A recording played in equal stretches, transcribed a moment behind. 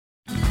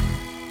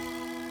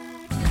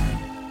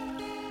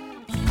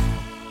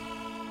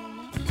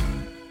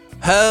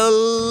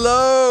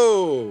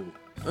Hello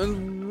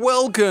and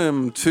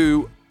welcome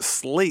to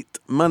Slate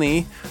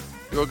Money,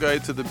 your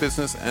guide to the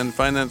business and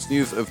finance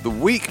news of the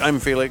week. I'm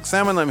Felix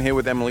Salmon. I'm here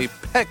with Emily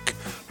Peck.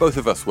 Both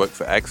of us work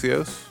for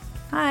Axios.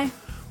 Hi.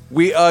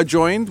 We are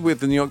joined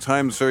with the New York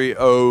Times' very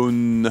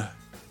own,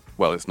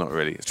 well, it's not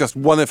really, it's just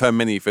one of her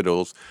many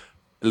fiddles,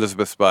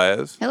 Elizabeth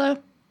Spiers. Hello.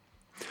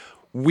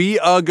 We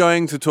are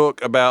going to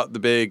talk about the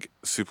big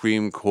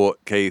Supreme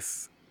Court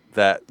case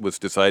that was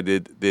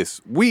decided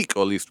this week,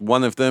 or at least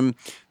one of them,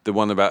 the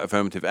one about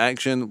affirmative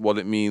action, what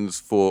it means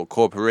for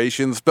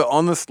corporations. But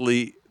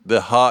honestly, the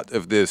heart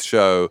of this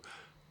show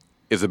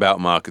is about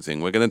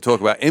marketing. We're going to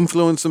talk about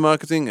influencer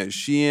marketing at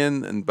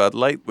Shein and Bud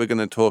Light. We're going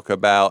to talk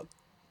about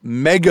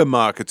mega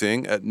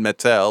marketing at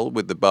Mattel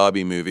with the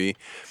Barbie movie.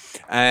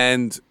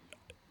 And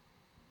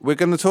we're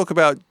going to talk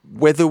about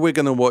whether we're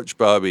going to watch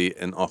Barbie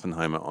and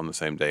Oppenheimer on the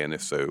same day, and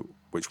if so,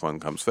 which one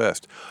comes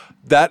first.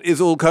 That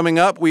is all coming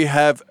up. We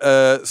have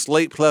a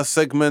Slate Plus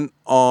segment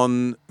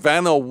on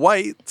Vanna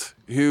White,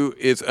 who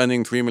is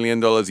earning $3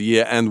 million a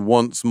year and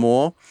wants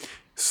more.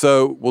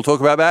 So we'll talk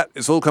about that.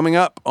 It's all coming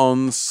up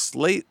on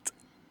Slate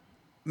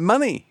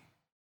Money.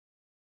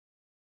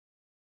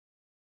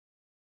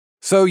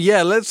 So,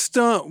 yeah, let's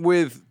start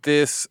with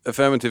this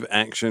affirmative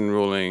action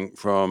ruling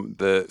from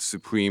the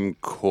Supreme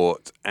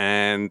Court.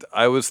 And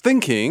I was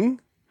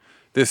thinking,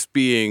 this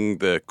being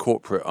the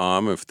corporate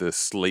arm of the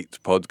Slate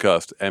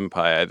podcast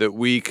empire, that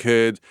we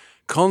could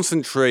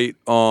concentrate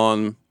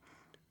on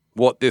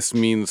what this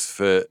means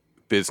for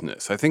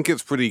business. I think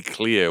it's pretty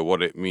clear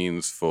what it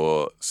means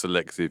for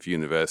selective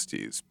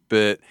universities.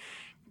 But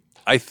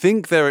I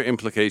think there are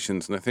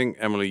implications, and I think,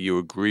 Emily, you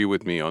agree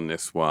with me on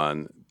this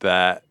one,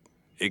 that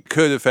it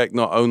could affect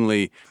not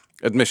only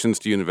admissions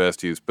to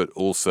universities, but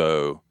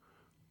also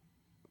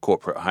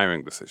corporate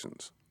hiring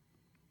decisions.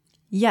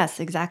 Yes,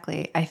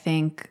 exactly. I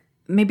think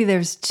maybe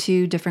there's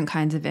two different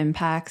kinds of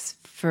impacts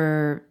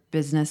for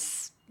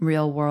business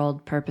real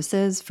world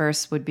purposes.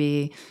 First would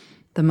be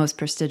the most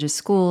prestigious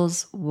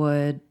schools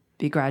would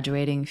be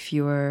graduating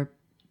fewer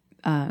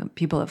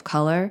people of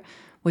color,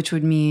 which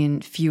would mean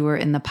fewer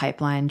in the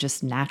pipeline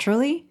just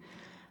naturally.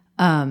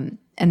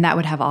 And that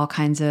would have all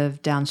kinds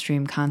of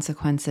downstream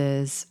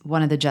consequences.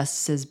 One of the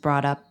justices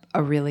brought up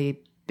a really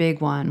big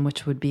one,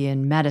 which would be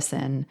in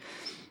medicine,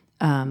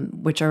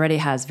 which already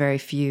has very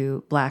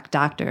few Black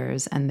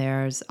doctors. And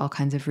there's all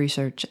kinds of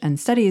research and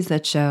studies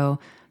that show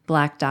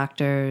Black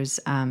doctors,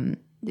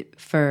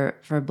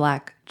 for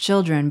Black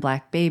children,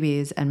 Black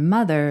babies, and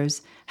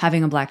mothers,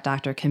 having a Black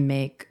doctor can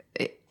make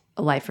a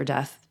life or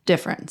death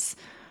difference.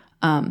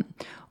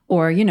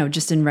 Or, you know,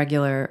 just in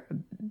regular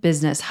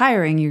business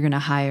hiring, you're going to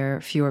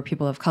hire fewer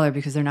people of color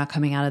because they're not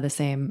coming out of the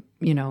same,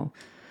 you know,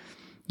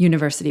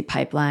 university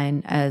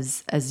pipeline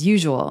as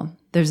usual.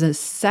 There's a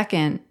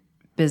second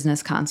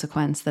business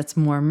consequence that's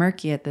more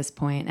murky at this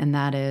point, and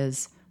that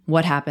is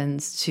what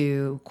happens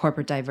to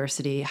corporate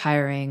diversity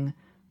hiring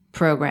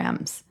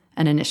programs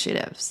and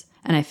initiatives.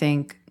 And I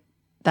think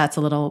that's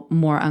a little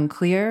more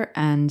unclear,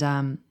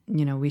 and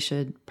you know, we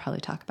should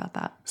probably talk about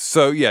that.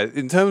 So, yeah,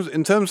 in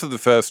terms of the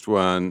first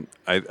one,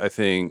 I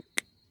think,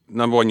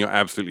 number one, you're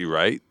absolutely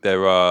right.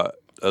 There are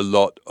a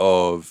lot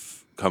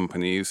of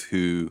companies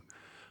who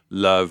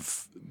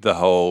love the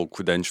whole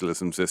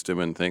credentialism system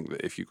and think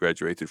that if you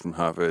graduated from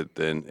Harvard,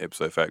 then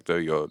ipso facto,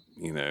 you're,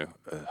 you know,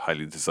 a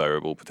highly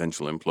desirable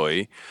potential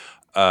employee.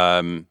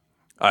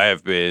 I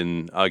have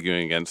been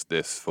arguing against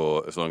this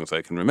for as long as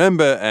I can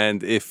remember.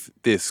 And if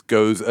this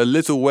goes a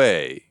little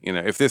way, you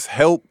know, if this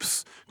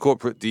helps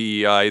corporate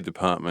DEI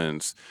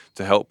departments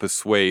to help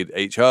persuade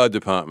HR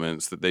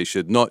departments that they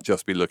should not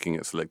just be looking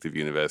at selective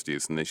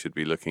universities and they should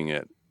be looking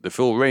at the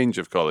full range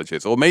of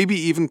colleges, or maybe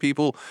even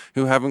people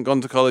who haven't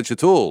gone to college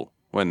at all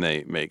when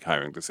they make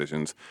hiring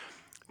decisions,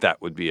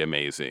 that would be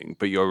amazing.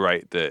 But you're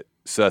right that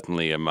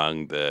certainly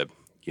among the,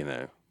 you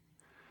know,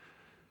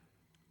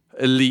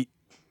 elite,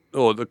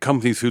 or the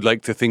companies who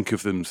like to think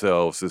of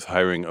themselves as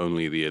hiring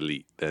only the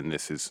elite, then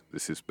this is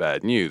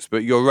bad news.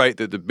 But you're right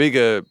that the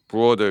bigger,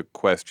 broader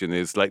question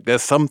is, like,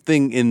 there's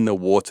something in the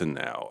water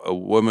now. A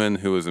woman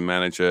who was a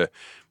manager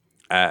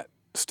at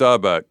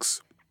Starbucks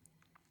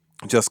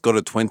just got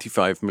a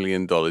 $25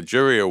 million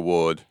jury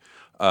award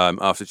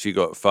after she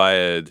got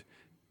fired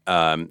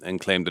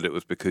and claimed that it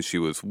was because she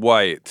was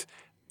white.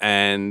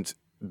 And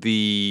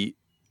the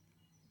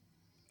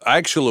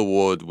actual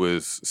award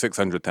was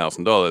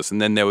 $600,000,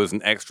 and then there was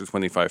an extra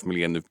 $25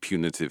 million of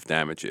punitive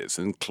damages.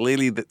 And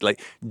clearly, that,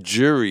 like,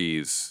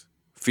 juries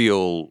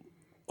feel,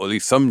 or at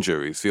least some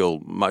juries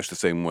feel, much the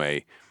same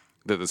way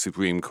that the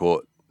Supreme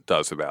Court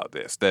does about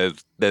this.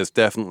 There's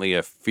definitely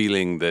a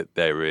feeling that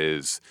there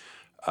is,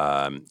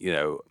 you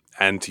know,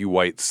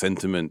 anti-white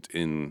sentiment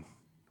in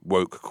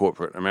woke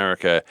corporate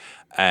America,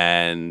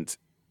 and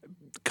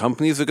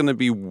companies are going to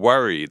be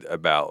worried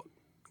about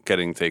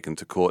getting taken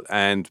to court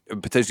and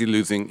potentially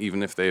losing,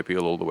 even if they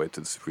appeal all the way to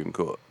the Supreme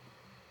Court.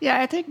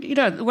 Yeah, I think, you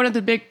know, one of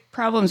the big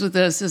problems with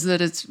this is that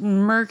it's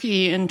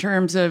murky in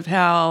terms of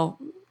how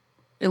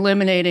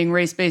eliminating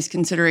race-based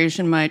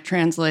consideration might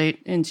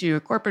translate into a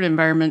corporate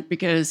environment,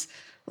 because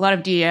a lot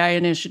of DEI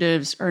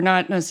initiatives are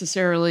not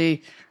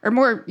necessarily, or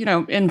more,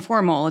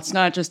 informal. It's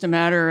not just a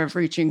matter of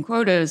reaching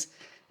quotas.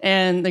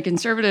 And the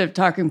conservative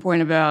talking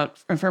point about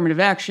affirmative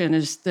action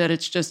is that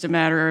it's just a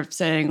matter of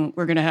saying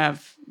we're going to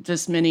have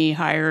this many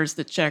hires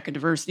that check a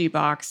diversity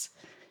box.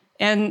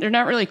 And they're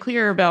not really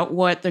clear about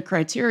what the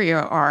criteria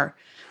are.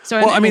 So,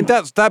 well, I mean,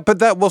 but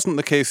that wasn't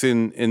the case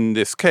in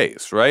this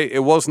case, right? It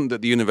wasn't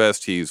that the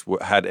universities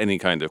had any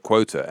kind of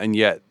quota, and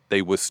yet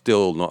they were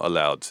still not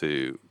allowed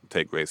to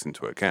take race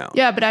into account.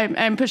 Yeah, but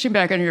I'm pushing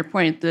back on your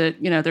point that,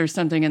 there's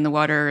something in the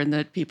water and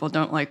that people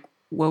don't like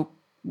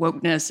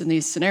wokeness in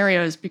these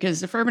scenarios,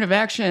 because affirmative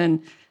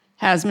action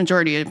has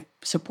majority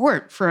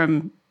support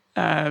from,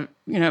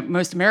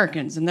 most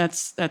Americans. And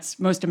that's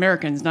most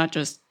Americans, not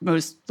just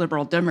most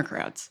liberal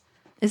Democrats.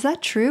 Is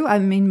that true? I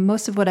mean,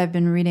 most of what I've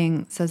been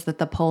reading says that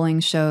the polling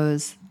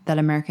shows that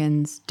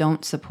Americans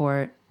don't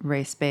support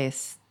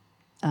race-based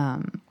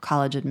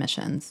college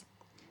admissions.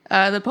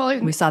 The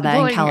polling we saw that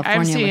in California.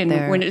 I've seen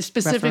with their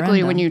specifically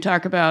referendum. when you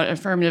talk about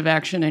affirmative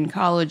action in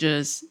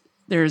colleges,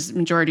 there's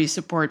majority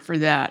support for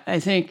that. I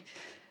think,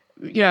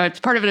 it's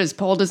part of it is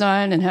poll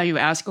design and how you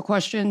ask a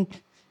question.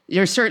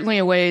 There's certainly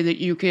a way that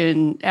you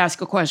can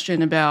ask a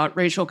question about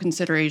racial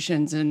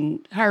considerations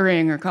in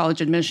hiring or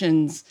college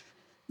admissions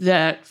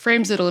that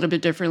frames it a little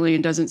bit differently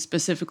and doesn't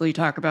specifically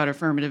talk about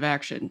affirmative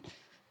action.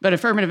 But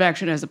affirmative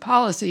action as a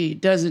policy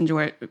does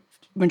enjoy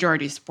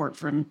majority support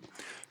from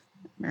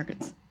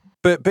Americans.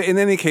 But in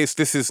any case,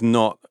 this is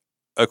not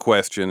a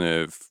question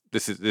of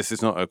this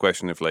is not a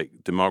question of like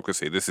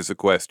democracy. This is a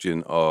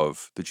question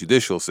of the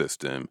judicial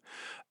system.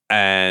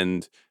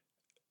 And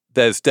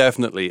there's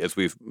definitely, as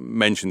we've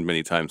mentioned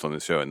many times on the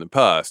show in the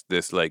past,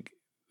 this like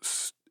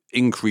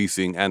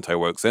increasing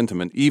anti-woke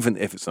sentiment, even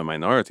if it's a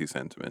minority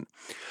sentiment.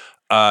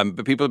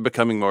 But people are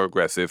becoming more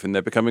aggressive, and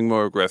they're becoming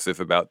more aggressive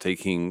about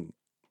taking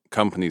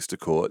companies to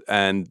court.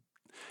 And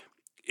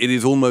it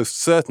is almost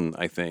certain,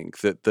 I think,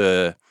 that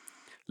the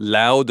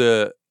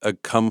louder a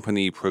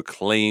company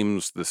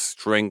proclaims the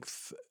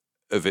strength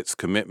of its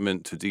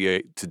commitment to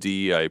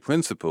DEI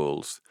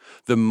principles,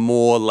 the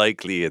more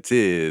likely it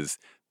is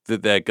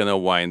that they're going to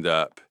wind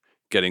up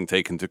getting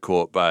taken to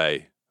court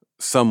by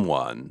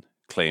someone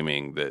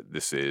claiming that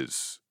this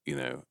is,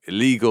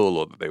 illegal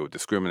or that they were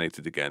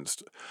discriminated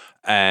against.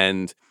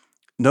 And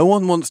no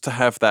one wants to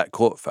have that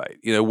court fight,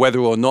 whether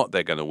or not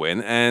they're going to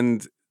win.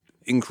 And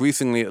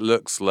increasingly, it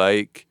looks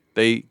like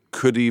they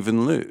could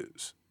even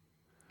lose.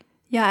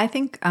 Yeah, I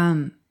think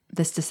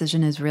this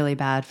decision is really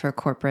bad for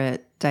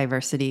corporate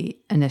diversity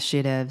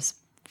initiatives.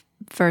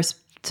 First,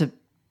 to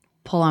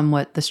pull on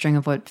the string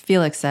of what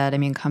Felix said, I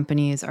mean,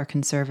 companies are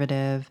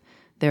conservative.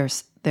 They're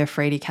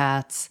fraidy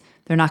cats.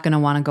 They're not going to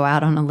want to go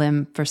out on a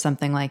limb for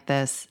something like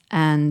this.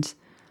 And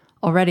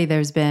already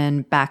there's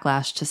been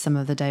backlash to some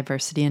of the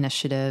diversity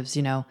initiatives,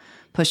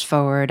 pushed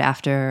forward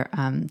after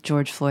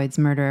George Floyd's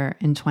murder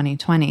in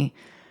 2020.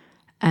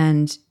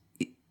 And,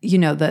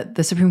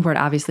 the Supreme Court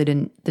obviously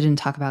didn't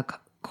talk about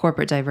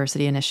corporate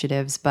diversity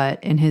initiatives,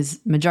 but in his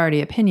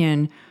majority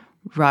opinion,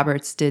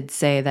 Roberts did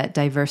say that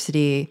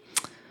diversity,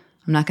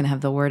 I'm not going to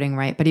have the wording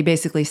right, but he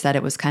basically said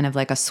it was kind of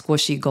like a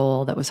squishy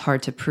goal that was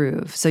hard to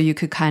prove. So you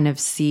could kind of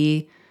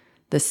see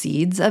the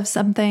seeds of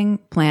something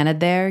planted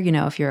there.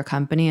 If you're a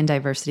company and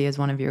diversity is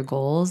one of your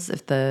goals,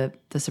 if the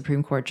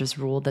Supreme Court just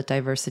ruled that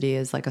diversity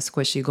is like a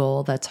squishy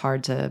goal that's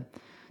hard to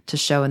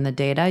show in the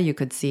data, you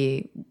could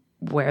see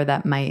where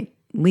that might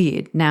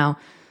lead. Now,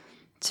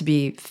 to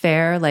be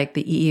fair, like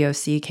the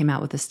EEOC came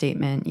out with a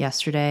statement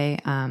yesterday.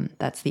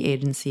 That's the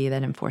agency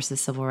that enforces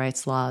civil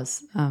rights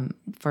laws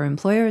for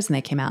employers. And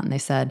they came out and they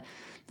said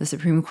the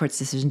Supreme Court's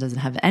decision doesn't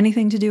have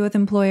anything to do with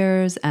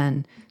employers,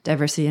 and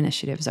diversity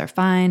initiatives are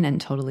fine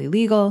and totally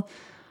legal.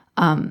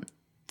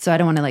 So I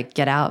don't want to like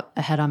get out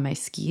ahead on my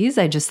skis.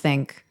 I just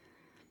think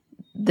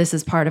this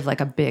is part of like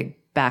a big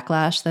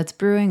backlash that's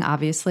brewing,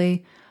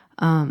 obviously.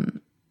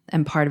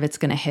 And part of it's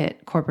going to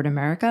hit corporate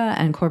America.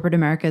 And corporate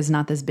America is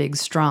not this big,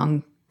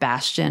 strong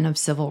bastion of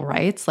civil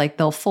rights. Like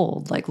they'll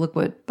fold. Like look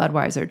what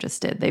Budweiser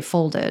just did. They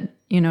folded.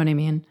 You know what I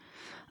mean?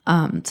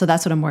 So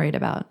that's what I'm worried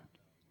about.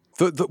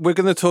 We're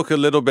going to talk a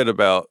little bit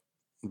about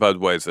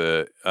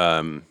Budweiser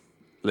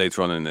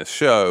later on in this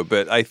show.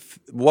 But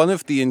one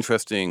of the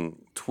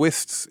interesting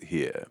twists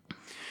here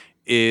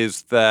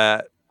is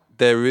that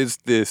there is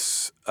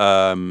this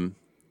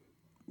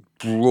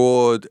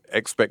broad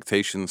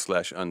expectation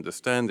 /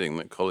 understanding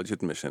that college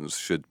admissions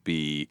should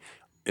be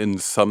in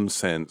some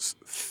sense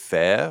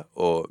fair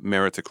or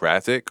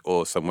meritocratic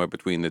or somewhere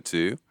between the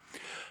two.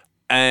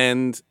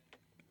 And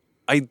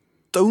I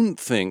don't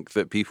think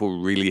that people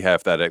really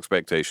have that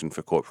expectation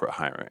for corporate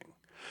hiring.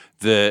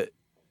 That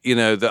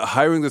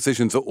hiring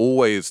decisions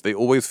they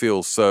always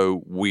feel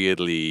so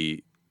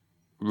weirdly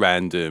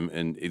random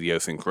and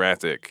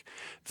idiosyncratic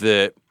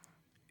that,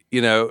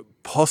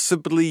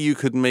 possibly you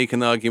could make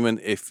an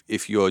argument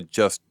if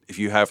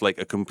you have like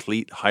a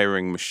complete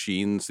hiring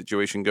machine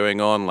situation going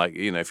on, like,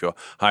 if you're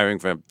hiring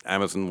for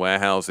Amazon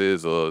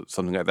warehouses or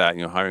something like that, and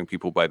you're hiring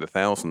people by the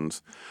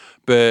thousands.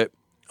 But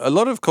a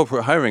lot of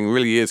corporate hiring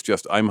really is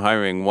just I'm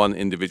hiring one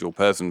individual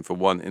person for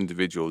one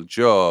individual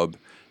job,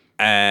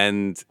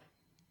 and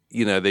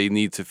they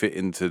need to fit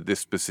into this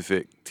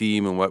specific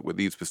team and work with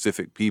these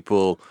specific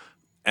people.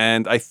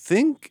 And I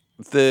think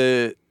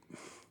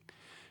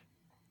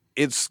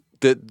it's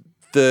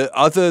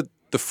the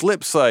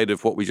flip side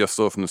of what we just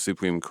saw from the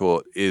Supreme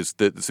Court is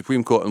that the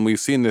Supreme Court, and we've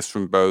seen this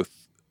from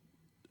both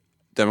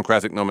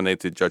Democratic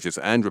nominated judges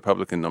and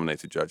Republican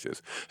nominated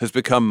judges, has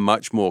become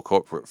much more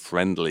corporate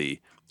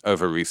friendly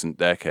over recent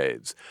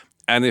decades.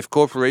 And if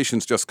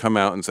corporations just come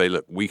out and say,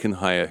 look, we can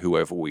hire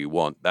whoever we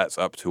want, that's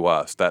up to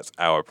us, that's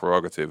our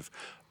prerogative,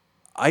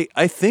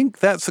 I think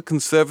that's a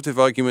conservative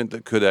argument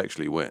that could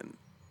actually win.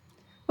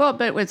 Well,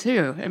 but with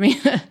who? I mean,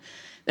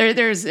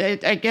 there's,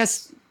 I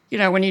guess,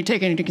 when you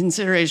take into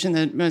consideration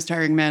that most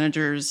hiring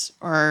managers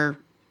are,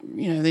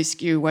 they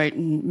skew white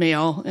and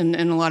male in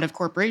a lot of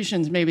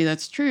corporations, maybe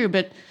that's true.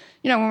 But,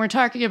 when we're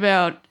talking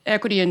about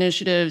equity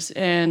initiatives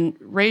and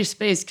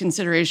race-based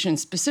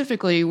considerations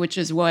specifically, which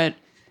is what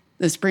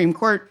the Supreme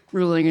Court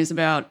ruling is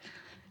about,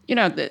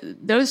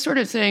 those sort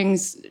of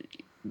things,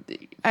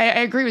 I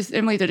agree with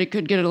Emily that it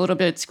could get a little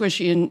bit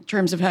squishy in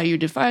terms of how you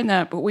define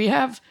that. But we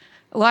have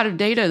a lot of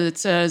data that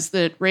says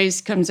that race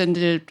comes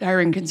into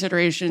hiring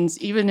considerations,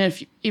 even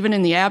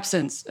in the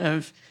absence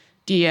of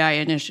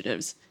DEI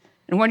initiatives.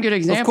 And one good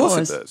example is... Of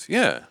course it does,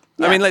 yeah.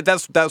 I mean,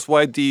 that's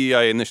why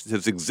DEI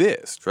initiatives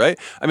exist, right?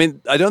 I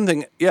mean, I don't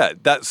think,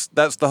 that's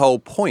the whole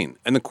point.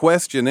 And the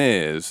question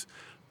is,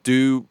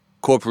 do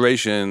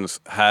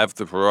corporations have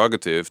the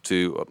prerogative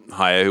to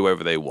hire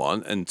whoever they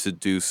want and to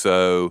do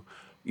so,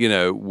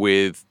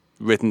 with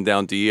written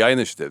down DEI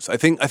initiatives? I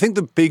think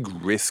the big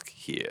risk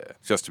here,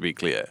 just to be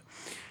clear,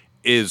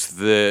 is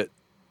that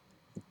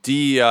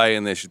DEI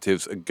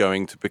initiatives are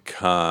going to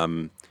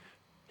become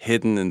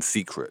hidden and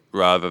secret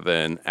rather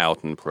than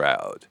out and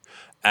proud.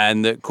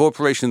 And that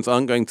corporations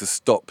aren't going to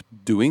stop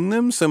doing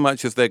them so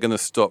much as they're going to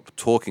stop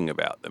talking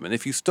about them. And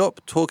if you stop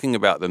talking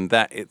about them,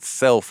 that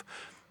itself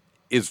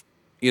is,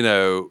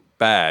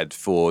 bad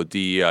for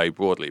DEI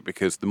broadly,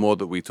 because the more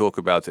that we talk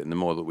about it and the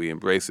more that we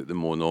embrace it, the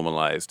more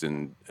normalized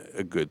and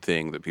a good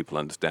thing that people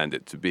understand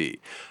it to be.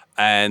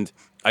 And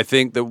I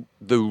think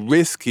the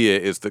risk here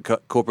is that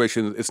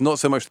corporations, it's not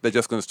so much that they're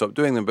just going to stop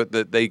doing them, but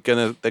that they're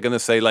going to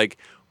say, like,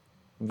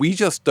 we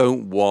just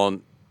don't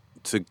want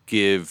to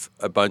give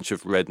a bunch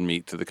of red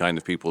meat to the kind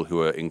of people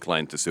who are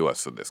inclined to sue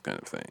us for this kind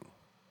of thing.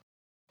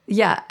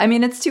 Yeah, I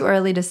mean, it's too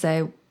early to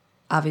say,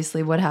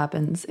 obviously, what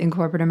happens in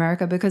corporate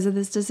America because of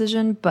this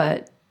decision,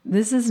 but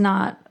this is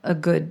not a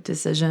good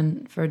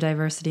decision for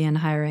diversity in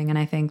hiring. And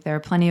I think there are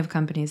plenty of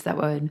companies that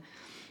would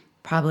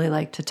probably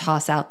like to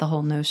toss out the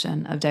whole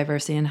notion of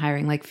diversity in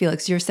hiring. Like,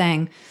 Felix, you're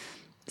saying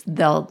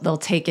they'll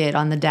take it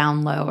on the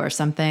down low or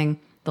something.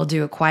 They'll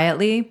do it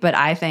quietly, but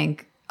I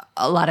think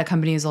a lot of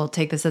companies will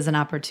take this as an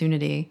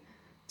opportunity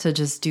to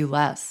just do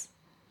less,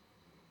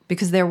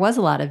 because there was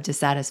a lot of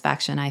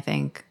dissatisfaction, I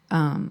think,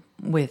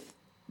 with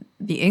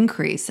the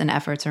increase in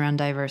efforts around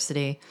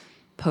diversity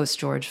post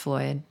George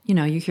Floyd.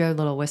 You hear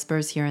little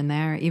whispers here and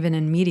there, even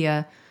in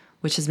media,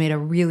 which has made a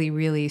really,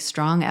 really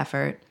strong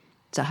effort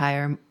to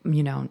hire,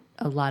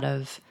 a lot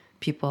of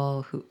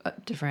people who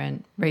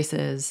different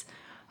races.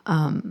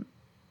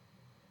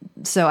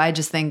 So I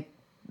just think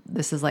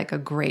this is like a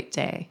great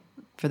day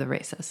for the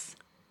racists.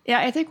 Yeah,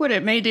 I think what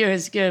it may do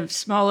is give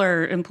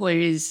smaller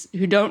employees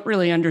who don't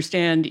really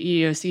understand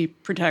EEOC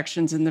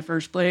protections in the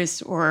first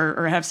place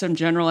or have some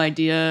general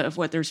idea of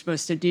what they're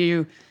supposed to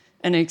do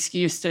an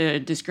excuse to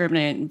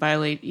discriminate and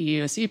violate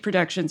EEOC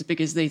protections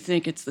because they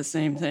think it's the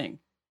same thing.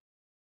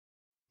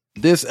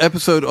 This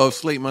episode of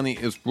Slate Money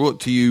is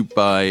brought to you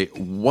by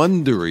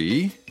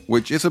Wondery,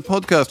 which is a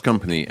podcast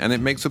company, and it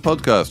makes a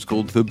podcast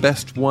called The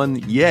Best One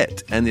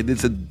Yet, and it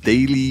is a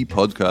daily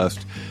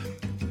podcast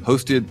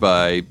hosted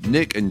by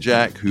Nick and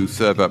Jack, who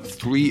serve up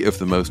 3 of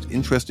the most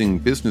interesting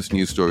business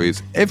news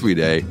stories every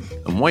day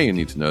and why you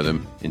need to know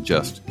them in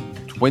just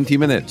 20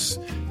 minutes.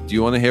 Do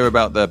you want to hear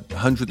about the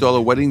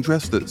 $100 wedding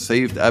dress that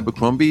saved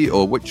Abercrombie,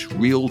 or which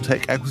real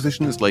tech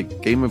acquisitions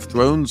like Game of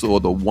Thrones, or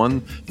the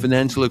one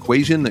financial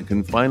equation that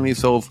can finally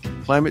solve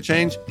climate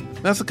change?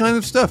 That's the kind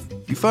of stuff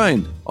you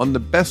find on The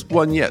Best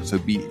One Yet. So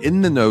be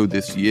in the know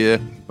this year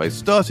by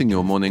starting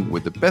your morning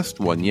with The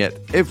Best One Yet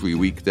every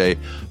weekday.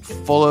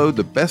 Follow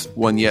The Best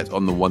One Yet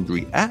on the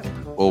Wondery app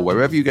or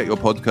wherever you get your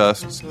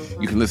podcasts.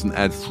 You can listen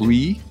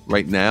ad-free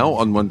right now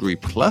on Wondery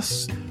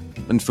Plus.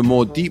 And for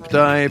more deep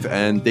dive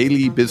and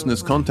daily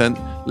business content,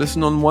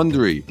 listen on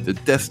Wondery, the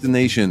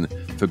destination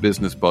for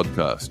business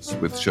podcasts,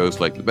 with shows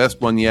like The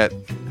Best One Yet,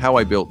 How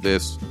I Built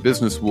This,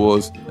 Business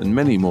Wars, and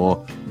many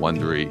more.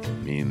 Wondery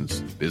means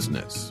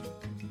business.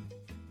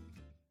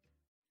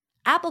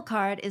 Apple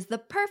Card is the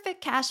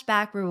perfect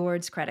cashback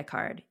rewards credit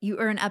card. You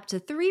earn up to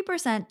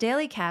 3%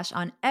 daily cash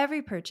on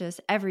every purchase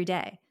every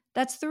day.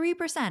 That's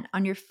 3%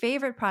 on your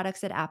favorite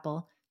products at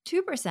Apple,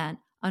 2%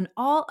 on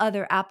all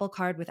other Apple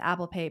Card with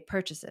Apple Pay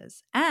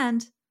purchases,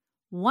 and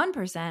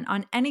 1%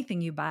 on anything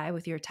you buy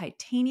with your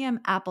titanium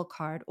Apple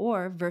Card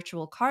or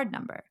virtual card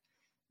number.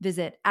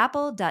 Visit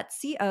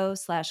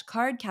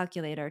apple.co/card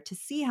calculator to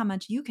see how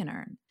much you can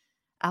earn.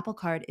 Apple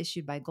Card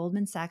issued by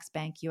Goldman Sachs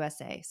Bank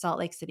USA, Salt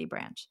Lake City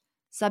branch.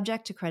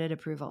 Subject to credit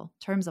approval.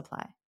 Terms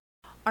apply.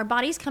 Our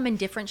bodies come in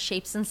different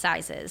shapes and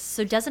sizes,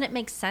 so doesn't it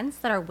make sense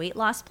that our weight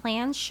loss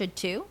plans should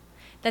too?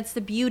 That's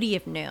the beauty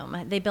of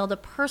Noom. They build a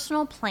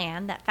personal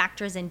plan that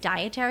factors in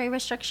dietary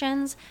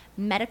restrictions,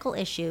 medical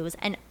issues,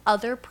 and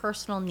other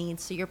personal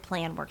needs so your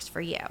plan works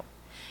for you.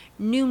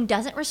 Noom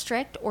doesn't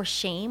restrict or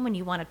shame when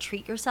you want to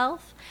treat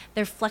yourself.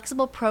 Their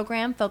flexible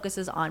program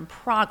focuses on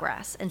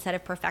progress instead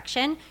of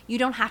perfection. You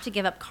don't have to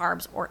give up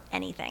carbs or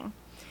anything.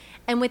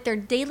 And with their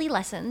daily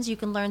lessons, you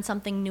can learn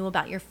something new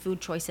about your food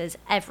choices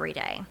every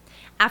day.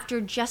 After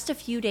just a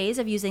few days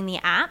of using the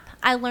app,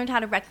 I learned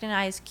how to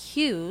recognize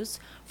cues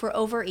for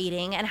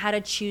overeating and how to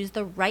choose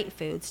the right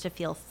foods to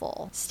feel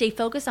full. Stay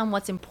focused on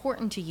what's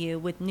important to you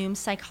with Noom's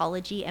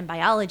psychology and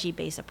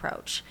biology-based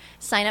approach.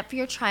 Sign up for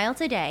your trial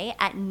today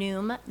at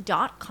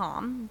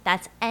Noom.com.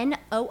 That's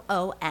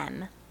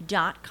Noom.com.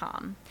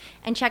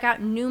 And check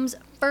out Noom's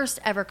first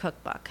ever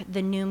cookbook,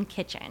 The Noom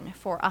Kitchen,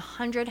 for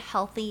 100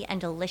 healthy and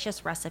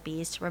delicious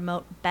recipes to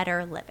promote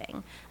better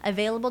living.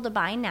 Available to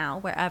buy now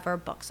wherever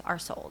books are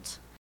sold.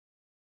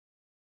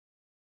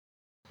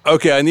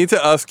 Okay, I need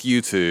to ask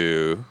you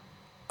two,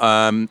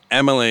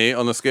 Emily,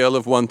 on a scale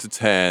of 1 to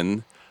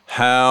 10,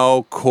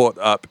 how caught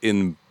up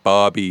in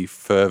Barbie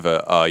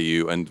fervor are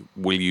you, and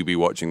will you be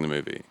watching the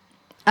movie?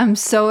 I'm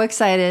so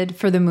excited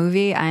for the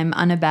movie. I'm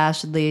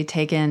unabashedly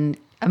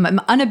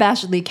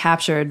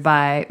captured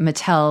by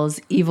Mattel's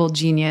evil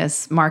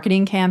genius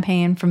marketing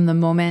campaign from the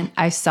moment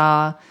I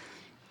saw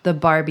the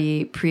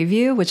Barbie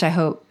preview, which I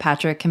hope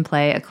Patrick can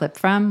play a clip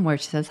from, where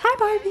she says, "Hi,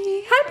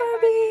 Barbie. Hi,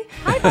 Barbie.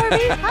 Hi,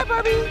 Barbie. Hi,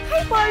 Barbie.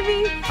 Hi,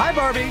 Barbie. Hi,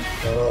 Barbie."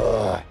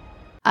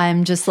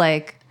 I'm just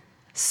like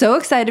so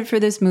excited for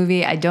this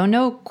movie. I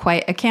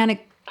can't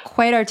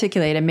quite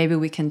articulate it. Maybe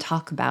we can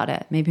talk about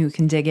it. Maybe we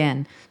can dig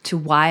in to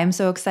why I'm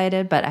so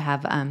excited. But I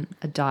have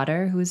a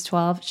daughter who is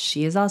 12.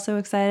 She is also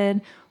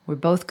excited. We're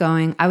both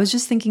going. I was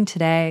just thinking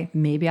today,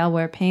 maybe I'll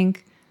wear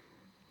pink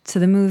to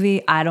the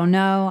movie. I don't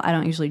know. I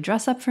don't usually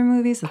dress up for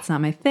movies. That's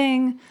not my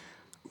thing.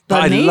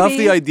 But I maybe. love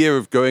the idea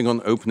of going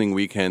on opening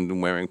weekend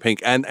and wearing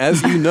pink. And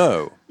as you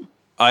know,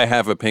 I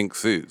have a pink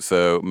suit,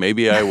 so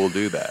maybe I will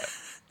do that.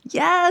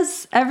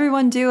 Yes,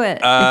 everyone do it.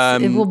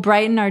 It will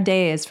brighten our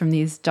days from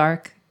these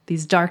dark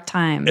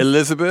times.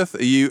 Elizabeth,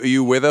 are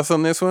you with us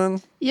on this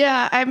one?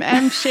 Yeah,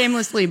 I'm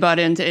shamelessly bought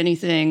into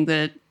anything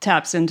that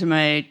taps into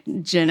my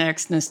Gen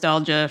X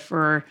nostalgia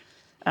for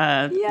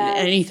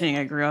anything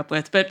I grew up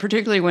with, but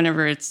particularly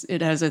whenever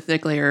it has a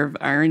thick layer of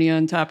irony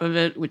on top of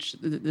it, which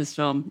this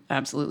film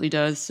absolutely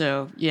does.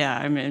 So yeah,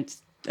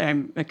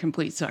 I'm a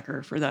complete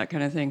sucker for that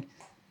kind of thing.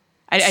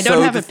 I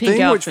don't have a pink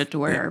outfit to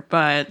wear,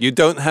 but you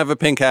don't have a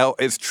pink out.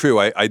 It's true.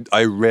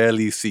 I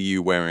rarely see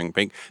you wearing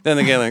pink. Then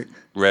again, I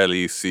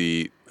rarely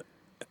see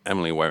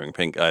Emily wearing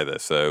pink either.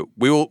 So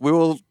we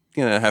will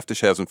have to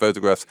share some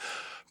photographs.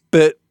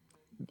 But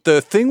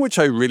the thing which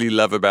I really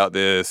love about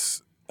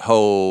this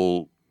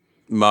whole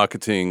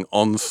marketing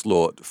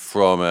onslaught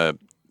from a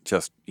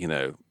just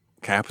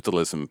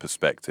capitalism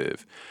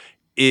perspective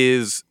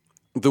is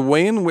the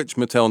way in which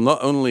Mattel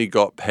not only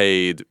got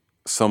paid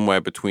somewhere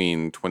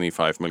between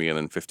 25 million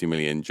and 50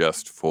 million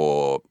just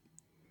for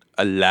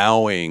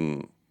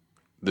allowing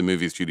the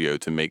movie studio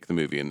to make the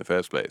movie in the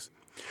first place,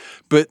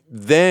 but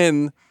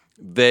then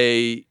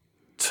they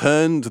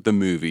turned the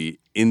movie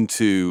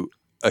into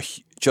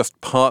just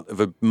part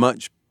of a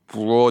much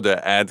broader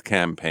ad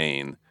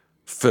campaign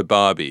for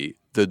Barbie,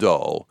 the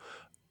doll,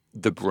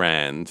 the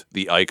brand,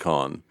 the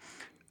icon,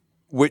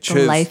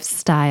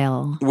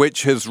 lifestyle,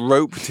 which has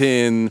roped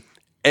in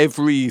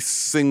every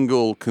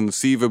single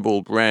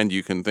conceivable brand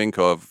you can think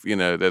of.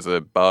 There's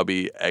a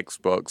Barbie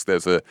Xbox,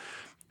 there's a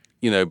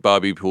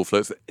Barbie pool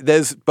floats,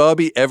 there's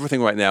Barbie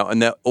everything right now, and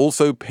they're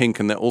also pink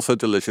and they're also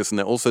delicious and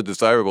they're also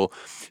desirable.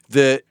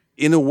 That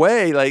in a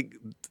way, like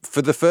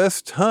for the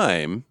first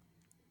time,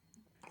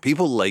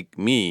 people like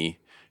me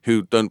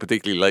who don't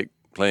particularly like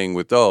playing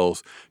with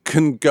dolls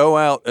can go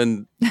out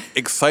and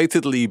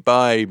excitedly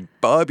buy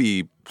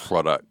Barbie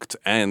product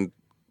and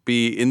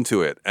be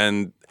into it.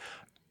 And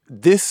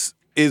this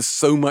is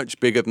so much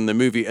bigger than the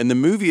movie. And the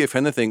movie, if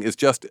anything, is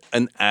just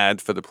an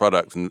ad for the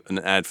product and an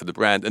ad for the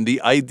brand. And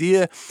the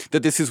idea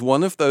that this is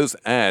one of those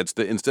ads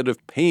that instead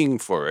of paying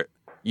for it,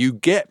 you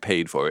get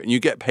paid for it and you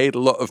get paid a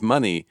lot of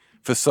money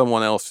for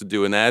someone else to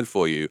do an ad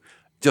for you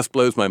just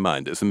blows my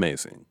mind. It's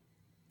amazing.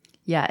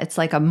 Yeah, it's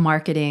like a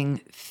marketing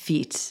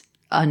feat,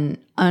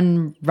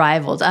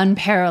 unrivaled,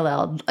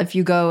 unparalleled. If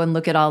you go and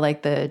look at all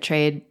like the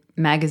trade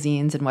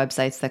magazines and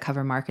websites that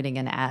cover marketing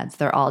and ads,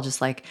 they're all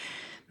just like,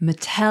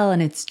 Mattel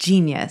and its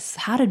genius.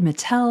 How did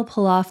Mattel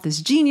pull off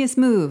this genius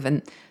move?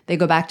 And they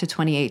go back to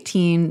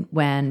 2015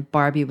 when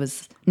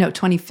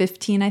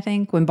 2015, I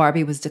think, when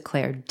Barbie was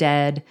declared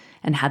dead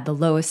and had the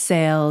lowest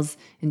sales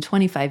in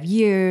 25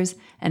 years.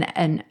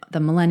 And the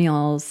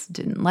millennials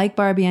didn't like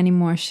Barbie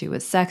anymore. She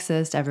was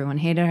sexist. Everyone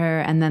hated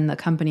her. And then the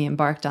company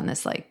embarked on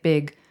this like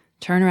big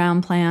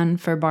turnaround plan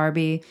for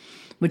Barbie.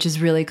 which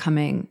is really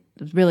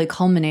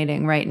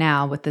culminating right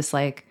now with this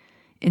like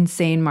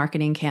insane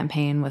marketing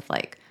campaign with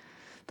like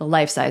the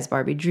life-size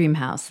Barbie dream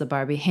house, the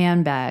Barbie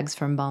handbags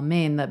from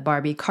Balmain, the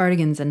Barbie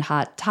cardigans and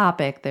Hot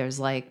Topic.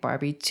 There's like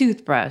Barbie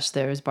toothbrush,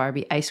 there's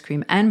Barbie ice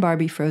cream and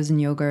Barbie frozen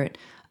yogurt.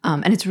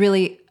 And it's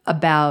really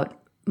about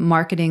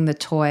marketing the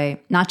toy,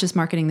 not just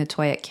marketing the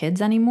toy at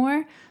kids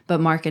anymore,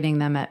 but marketing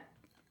them at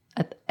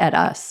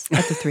us,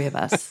 at the three of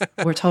us.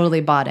 We're totally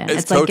bought in.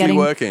 It's like totally getting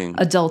working.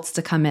 Adults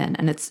to come in,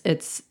 and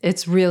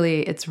it's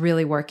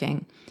really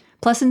working.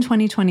 Plus, in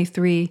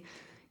 2023,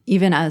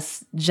 even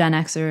as Gen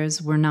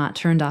Xers, we're not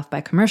turned off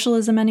by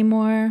commercialism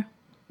anymore.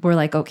 We're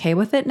like okay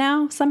with it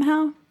now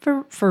somehow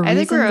for reasons I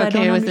think we're I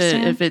don't okay with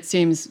understand. it if it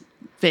seems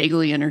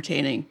vaguely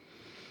entertaining.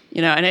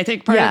 You know, and I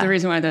think part of the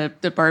reason why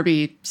the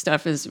Barbie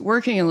stuff is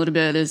working a little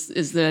bit is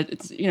that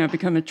it's, you know,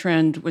 become a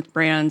trend with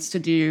brands to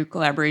do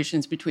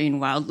collaborations between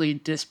wildly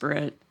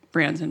disparate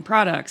brands and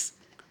products.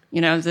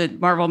 You know, the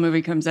Marvel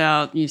movie comes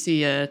out, and you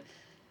see a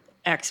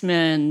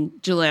X-Men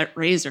Gillette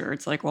razor.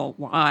 It's like, well,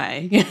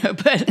 why? You know,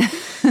 but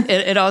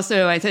it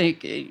also, I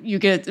think, you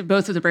get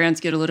both of the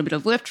brands get a little bit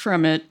of lift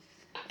from it.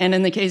 And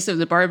in the case of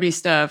the Barbie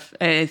stuff,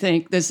 I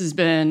think this has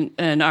been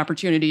an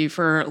opportunity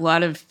for a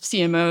lot of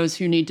CMOs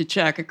who need to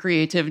check a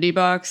creativity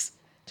box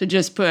to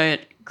just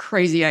put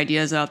crazy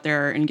ideas out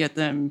there and get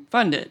them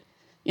funded.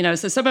 You know,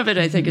 so some of it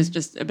I think is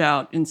just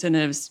about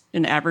incentives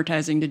in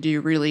advertising to do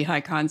really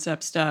high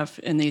concept stuff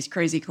and these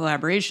crazy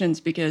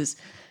collaborations because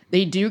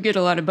they do get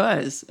a lot of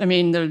buzz. I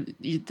mean, the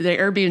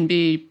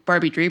Airbnb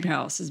Barbie Dream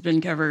House has been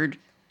covered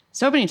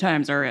so many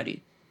times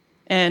already.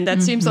 And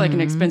that seems like an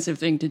expensive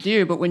thing to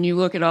do, but when you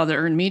look at all the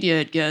earned media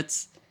it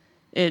gets,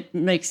 it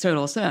makes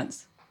total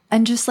sense.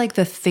 And just like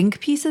the think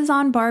pieces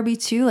on Barbie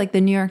too, like the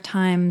New York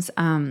Times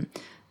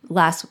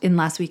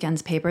last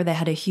weekend's paper, they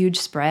had a huge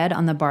spread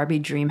on the Barbie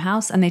dream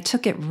house and they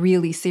took it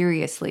really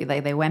seriously.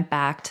 They went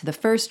back to the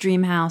first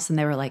dream house and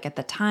they were like, at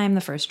the time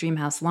the first dream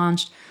house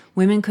launched,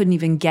 women couldn't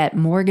even get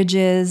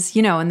mortgages,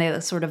 you know, and they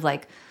sort of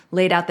like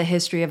laid out the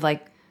history of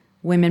like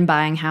women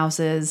buying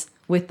houses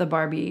with the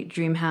Barbie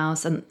dream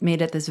house and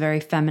made it this very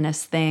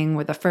feminist thing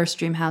where the first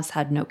dream house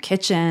had no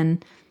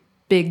kitchen.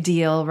 Big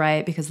deal,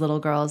 right? Because little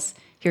girls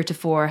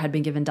heretofore had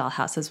been given doll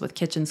houses with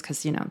kitchens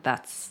because, you know,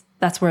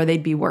 that's where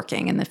they'd be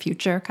working in the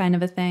future kind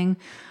of a thing.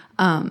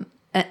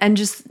 And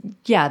just,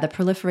 yeah, the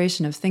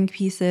proliferation of think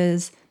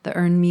pieces, the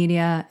earned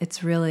media,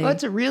 it's really... Well,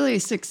 it's a really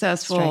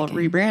successful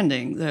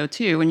rebranding, though,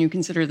 too, when you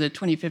consider the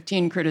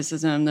 2015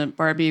 criticism that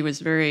Barbie was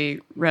very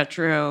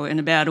retro in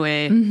a bad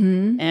way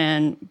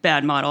and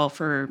bad model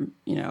for,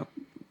 you know,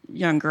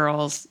 young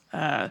girls.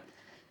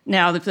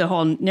 Now that the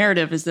whole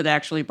narrative is that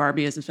actually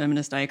Barbie is a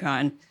feminist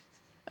icon.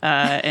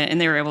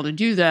 And they were able to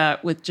do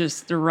that with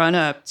just the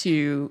run-up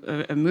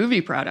to a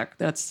movie product.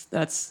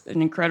 That's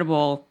an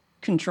incredible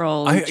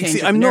control and change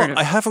of the narrative.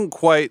 I haven't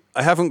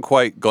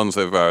quite gone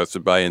so far as to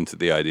buy into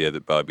the idea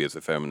that Barbie is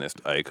a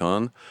feminist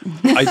icon.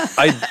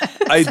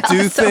 I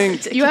do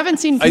think you haven't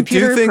seen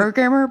Computer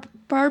Programmer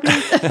Barbie.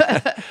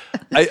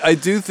 I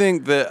do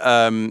think that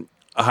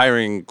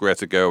hiring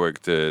Greta Gerwig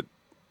to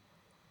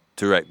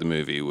direct the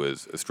movie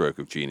was a stroke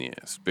of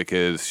genius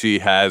because she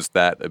has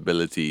that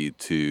ability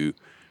to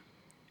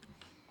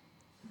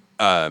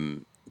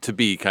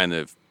be kind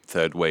of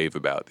third wave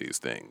about these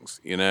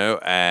things, you know,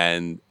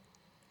 and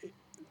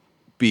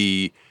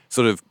be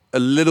sort of a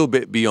little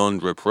bit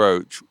beyond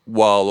reproach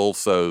while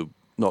also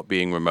not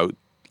being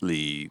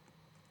remotely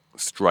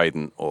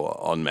strident or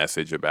on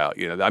message about,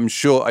 you know, I'm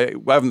sure I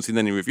haven't seen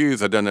any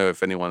reviews. I don't know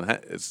if anyone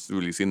has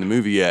really seen the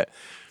movie yet,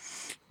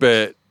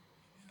 but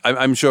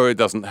I'm sure it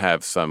doesn't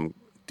have some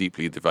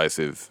deeply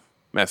divisive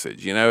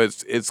message. You know,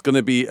 it's going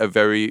to be a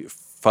very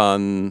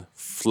fun,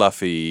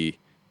 fluffy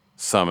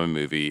summer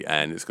movie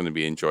and it's going to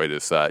be enjoyed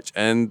as such.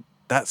 And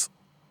that's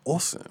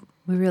awesome.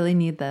 We really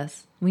need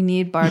this. We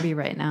need Barbie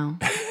right now.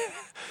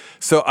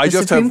 So the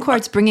Supreme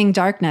Court's bringing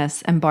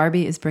darkness and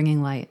Barbie is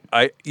bringing light.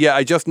 I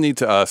just need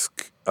to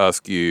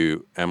ask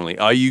you, Emily,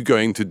 are you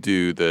going to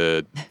do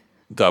the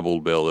double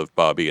bill of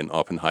Barbie and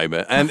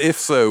Oppenheimer? And if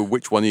so,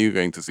 which one are you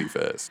going to see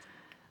first?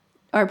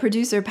 Our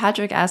producer,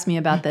 Patrick, asked me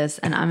about this,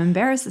 and I'm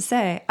embarrassed to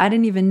say I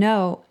didn't even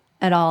know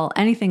at all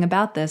anything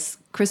about this.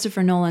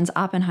 Christopher Nolan's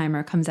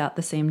Oppenheimer comes out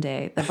the same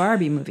day the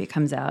Barbie movie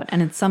comes out,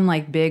 and it's some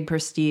like big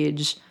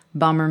prestige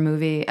bummer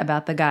movie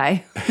about the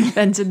guy who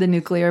invented the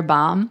nuclear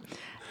bomb.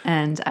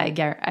 And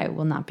I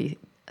will not be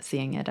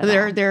seeing it at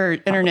all. There are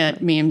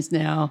internet memes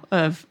now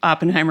of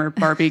Oppenheimer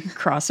Barbie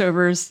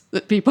crossovers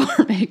that people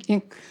are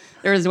making.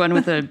 There was one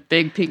with a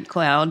big pink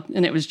cloud,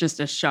 and it was just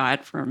a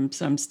shot from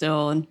some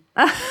still. And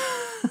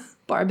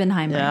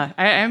Barbenheimer. Yeah,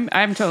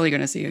 I'm totally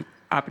going to see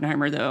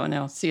Oppenheimer though, and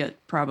I'll see it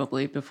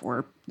probably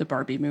before the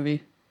Barbie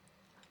movie.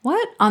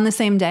 What? On the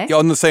same day? Yeah,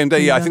 on the same day.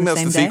 Yeah, I think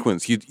that's the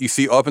sequence. You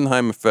see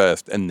Oppenheimer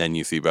first, and then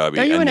you see Barbie,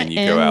 and then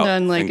you go out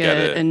on like and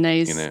get a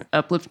nice, you know,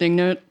 uplifting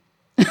note.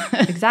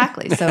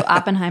 Exactly. So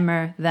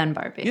Oppenheimer, then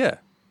Barbie. Yeah.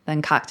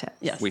 Then cocktails.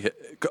 Yes. We hit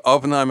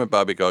Oppenheimer,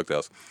 Barbie,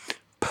 cocktails.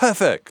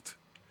 Perfect.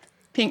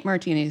 Pink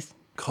martinis.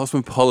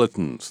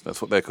 Cosmopolitans,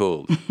 that's what they're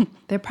called.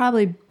 There are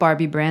probably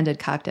Barbie branded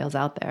cocktails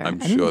out there. I'm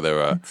sure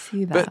there are.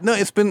 See that. But no,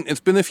 it's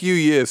been a few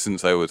years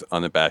since I was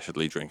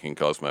unabashedly drinking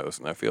Cosmos,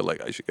 and I feel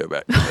like I should go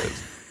back to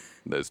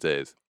those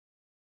days.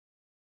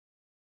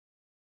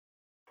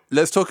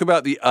 Let's talk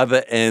about the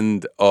other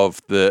end of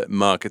the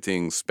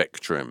marketing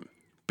spectrum,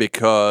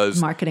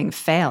 because Marketing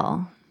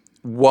fail.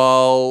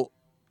 while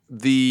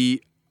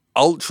the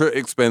ultra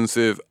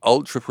expensive,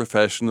 ultra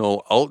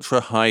professional,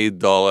 ultra high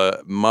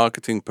dollar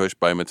marketing push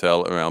by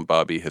Mattel around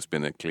Barbie has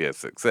been a clear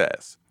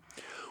success,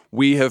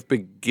 we have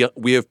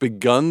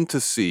begun to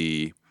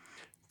see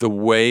the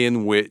way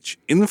in which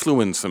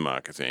influencer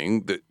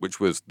marketing, which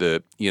was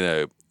the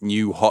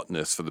new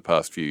hotness for the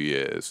past few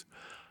years,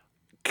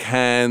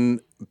 can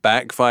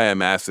backfire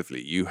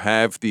massively. You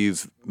have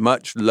these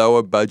much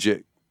lower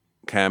budget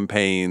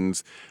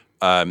campaigns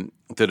that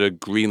are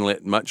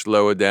greenlit much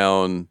lower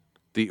down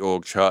the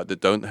org chart, that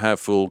don't have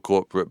full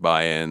corporate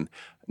buy-in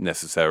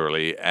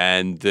necessarily,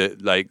 and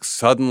that like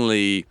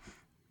suddenly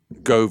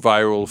go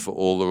viral for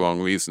all the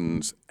wrong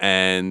reasons.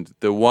 And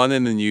the one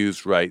in the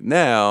news right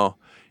now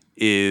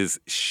is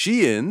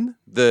Shein,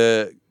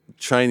 the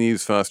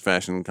Chinese fast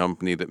fashion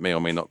company that may or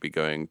may not be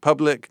going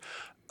public,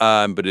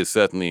 but is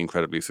certainly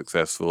incredibly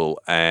successful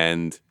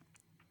and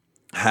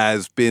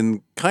has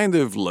been kind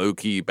of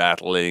low-key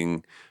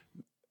battling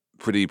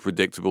pretty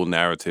predictable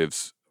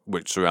narratives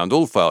which surround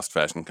all fast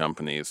fashion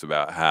companies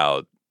about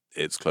how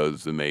its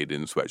clothes are made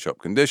in sweatshop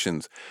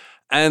conditions.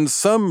 And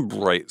some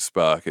bright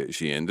spark at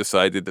Shein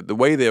decided that the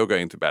way they were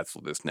going to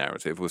battle this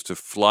narrative was to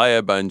fly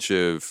a bunch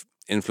of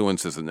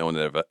influencers that no one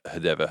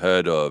had ever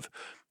heard of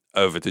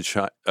over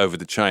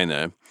to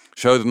China,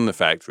 show them the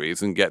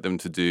factories, and get them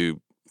to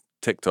do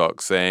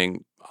TikTok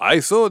saying, "I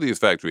saw these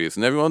factories,"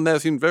 and everyone there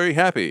seemed very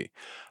happy,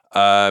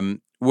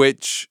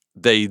 which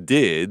they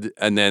did.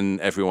 And then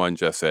everyone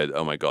just said,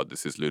 "Oh my God,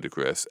 this is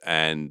ludicrous,"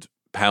 and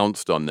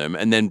pounced on them.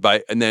 And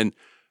then,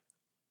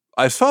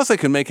 as far as I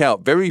can make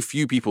out, very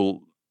few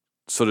people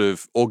sort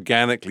of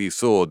organically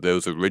saw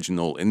those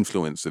original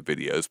influencer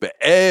videos, but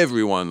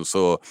everyone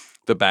saw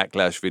the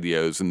backlash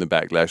videos and the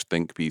backlash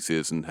think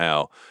pieces and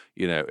how,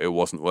 it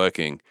wasn't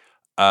working.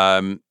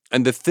 And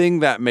the thing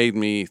that made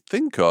me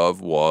think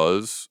of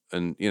was,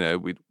 and,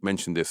 we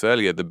mentioned this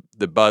earlier,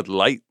 the Bud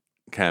Light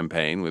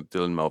campaign with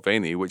Dylan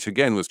Mulvaney, which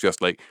again was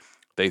just like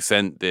they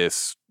sent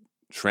this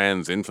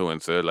trans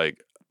influencer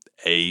like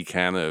a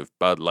can of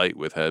Bud Light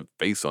with her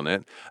face on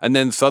it, and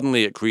then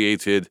suddenly it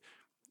created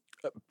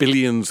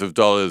billions of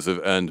dollars of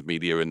earned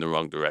media in the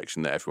wrong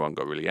direction that everyone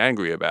got really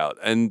angry about.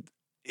 And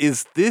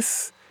is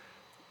this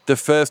the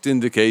first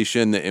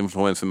indication that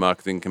influencer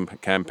marketing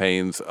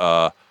campaigns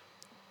are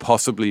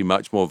possibly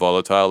much more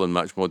volatile and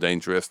much more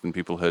dangerous than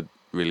people had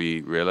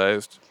really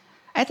realized?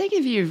 I think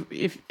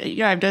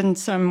I've done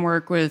some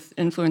work with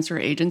influencer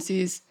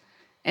agencies,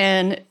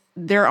 and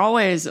they're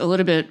always a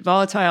little bit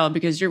volatile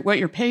because what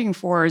you're paying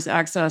for is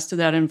access to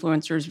that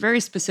influencer's very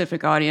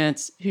specific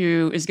audience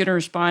who is going to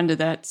respond to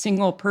that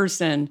single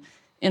person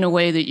in a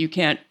way that you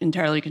can't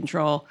entirely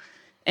control.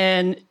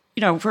 And,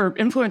 for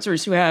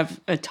influencers who have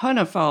a ton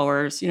of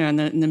followers, in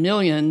the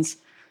millions,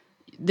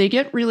 they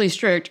get really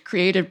strict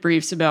creative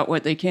briefs about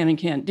what they can and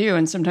can't do.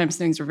 And sometimes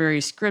things are very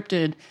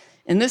scripted.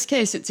 In this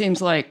case, it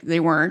seems like they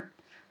weren't.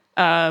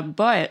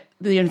 But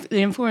the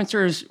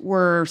influencers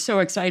were so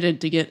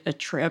excited to get a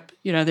trip.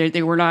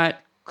 They were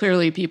not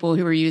clearly people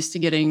who were used to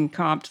getting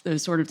comped,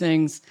 those sort of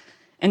things.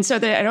 And so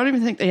I don't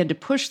even think they had to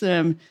push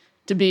them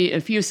to be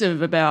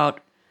effusive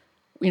about,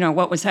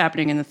 what was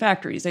happening in the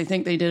factories. I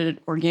think they did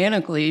it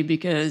organically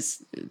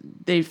because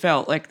they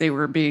felt like they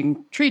were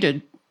being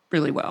treated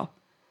really well.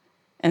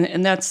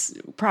 And that's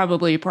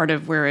probably part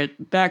of where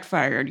it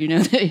backfired.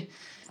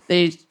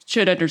 They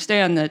should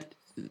understand that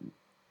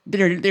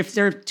if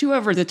they're too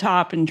over the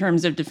top in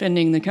terms of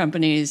defending the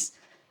company's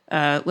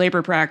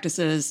labor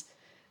practices,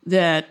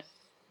 that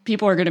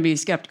people are going to be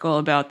skeptical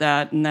about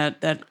that, and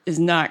that is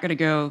not going to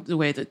go the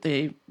way that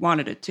they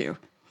wanted it to.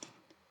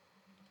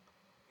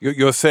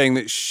 You're saying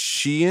that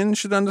Shein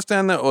should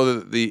understand that, or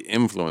that the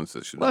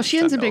influencers should? Well,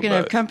 Shein's a big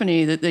enough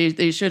company that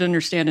they should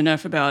understand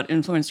enough about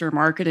influencer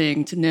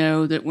marketing to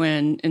know that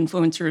when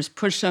influencers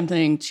push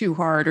something too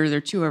hard or they're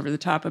too over the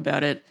top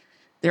about it,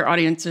 their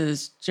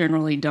audiences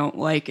generally don't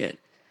like it.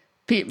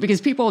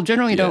 Because people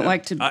generally don't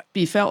like to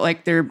be felt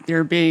like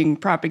they're being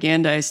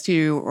propagandized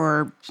to,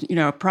 or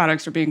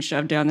products are being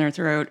shoved down their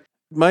throat.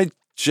 My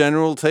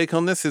general take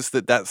on this is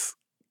that that's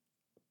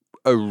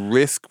a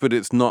risk, but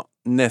it's not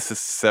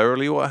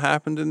necessarily what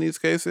happened in these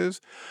cases.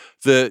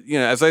 That,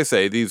 as I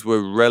say, these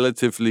were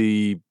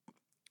relatively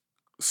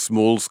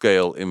small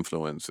scale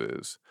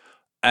influencers,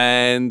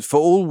 and for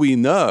all we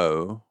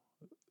know,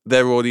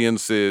 their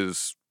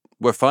audiences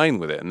were fine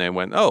with it, and they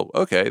went, "Oh,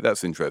 okay,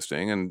 that's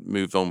interesting," and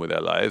moved on with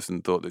their lives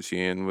and thought that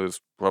Shein was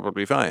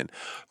probably fine.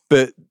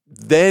 But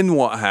then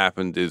what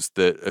happened is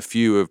that a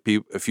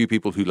few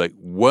people who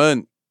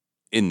weren't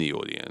in the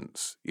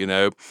audience,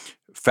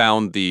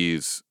 found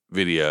these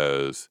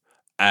videos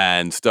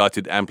and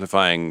started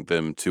amplifying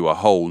them to a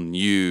whole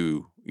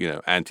new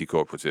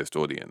anti-corporatist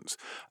audience.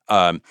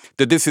 That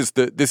this is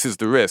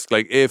the risk.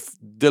 Like if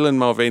Dylan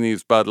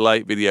Mulvaney's Bud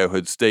Light video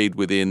had stayed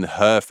within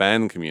her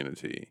fan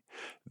community,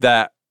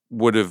 that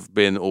would have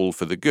been all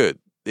for the good.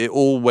 It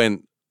all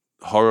went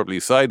horribly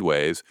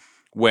sideways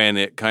when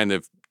it kind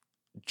of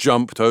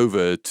jumped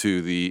over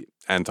to the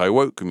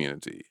anti-woke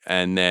community,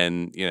 and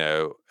then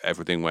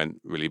everything went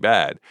really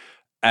bad.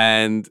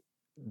 And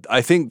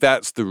I think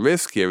that's the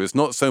risk here, is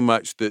not so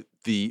much that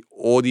the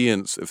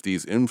audience of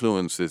these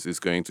influencers is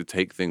going to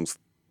take things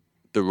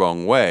the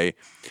wrong way,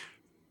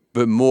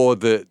 but more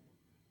that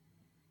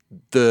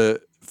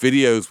the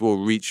videos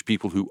will reach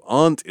people who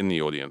aren't in the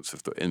audience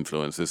of the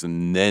influencers,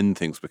 and then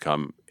things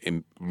become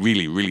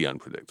really, really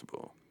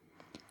unpredictable.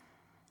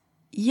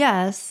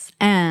 Yes,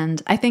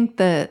 and I think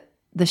the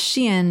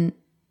Shein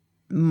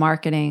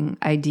marketing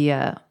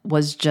idea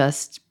was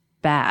just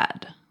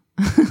bad.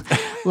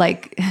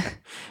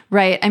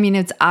 Right. I mean,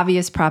 it's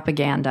obvious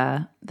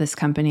propaganda. This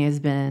company has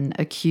been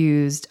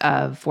accused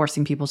of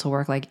forcing people to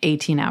work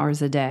 18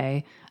 hours a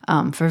day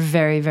for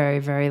very, very,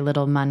 very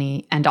little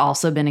money, and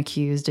also been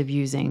accused of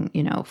using,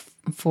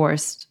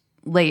 forced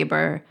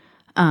labor.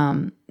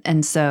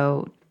 And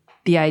so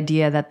the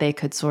idea that they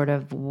could sort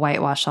of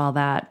whitewash all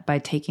that by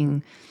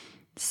taking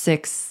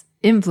 6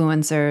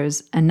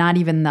 influencers, and not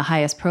even the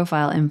highest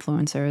profile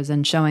influencers,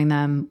 and showing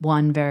them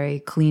one very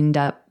cleaned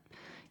up,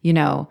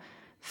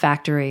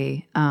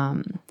 factory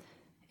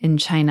in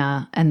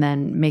China, and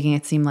then making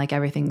it seem like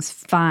everything's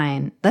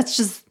fine.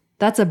 That's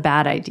a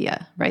bad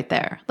idea right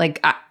there.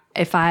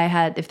 If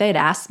they had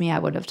asked me, I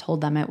would have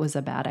told them it was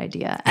a bad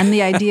idea. And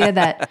the idea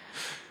that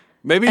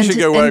maybe you should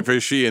go work for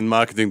Shein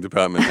marketing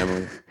department,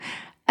 Emily.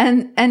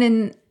 and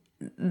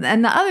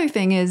the other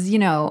thing is,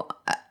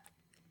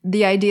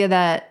 the idea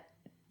that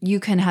you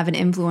can have an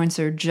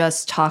influencer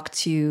just talk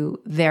to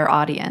their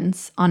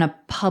audience on a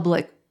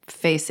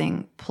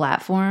public-facing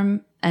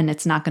platform, and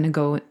it's not going to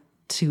go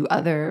to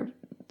other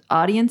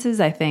audiences.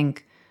 I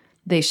think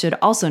they should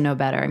also know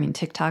better. I mean,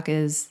 TikTok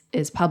is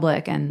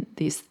public, and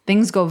these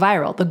things go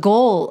viral. The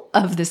goal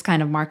of this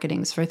kind of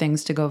marketing is for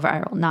things to go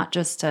viral, not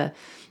just to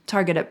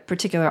target a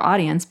particular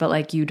audience,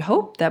 but you'd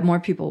hope that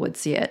more people would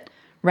see it,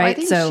 right?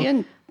 Well, I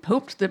think Shein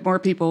hoped that more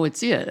people would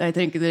see it. I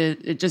think that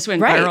it just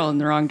went viral in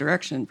the wrong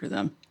direction for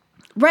them.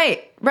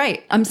 Right.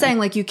 I'm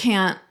saying you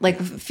can't,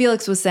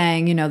 Felix was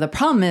saying, the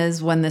problem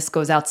is when this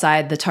goes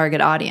outside the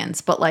target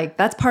audience, but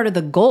that's part of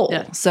the goal.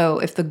 Yeah. So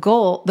if the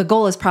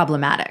goal is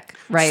problematic,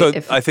 right? So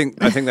I think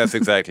that's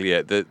exactly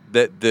it.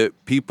 That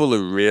people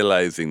are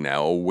realizing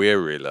now, or we're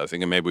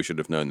realizing, and maybe we should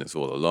have known this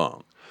all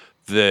along,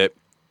 that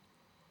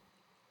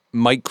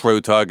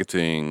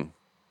micro-targeting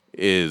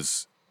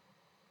is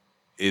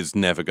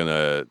never going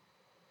to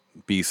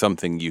be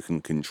something you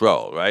can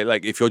control,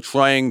 right? If you're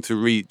trying to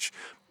reach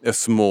a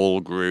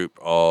small group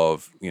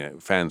of,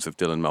 fans of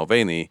Dylan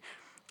Mulvaney,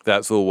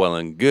 that's all well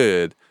and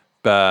good.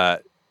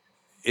 But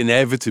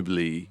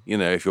inevitably,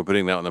 if you're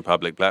putting that on a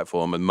public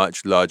platform, a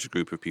much larger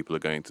group of people are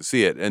going to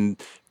see it. And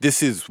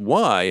this is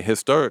why,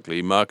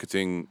 historically,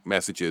 marketing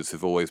messages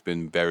have always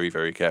been very,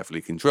 very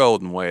carefully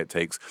controlled, and why it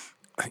takes,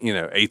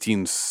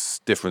 18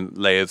 different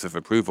layers of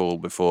approval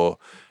before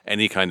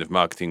any kind of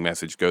marketing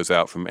message goes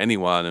out from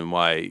anyone, and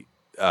why,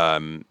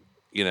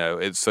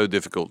 it's so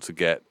difficult to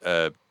get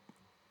a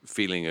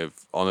feeling of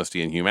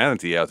honesty and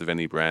humanity out of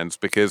any brands,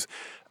 because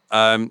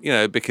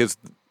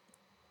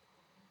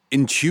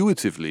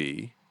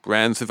intuitively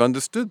brands have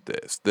understood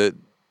this, that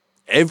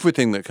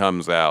everything that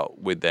comes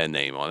out with their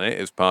name on it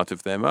is part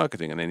of their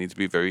marketing, and they need to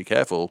be very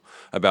careful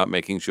about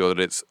making sure that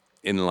it's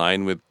in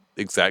line with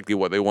exactly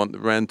what they want the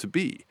brand to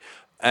be.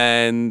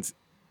 And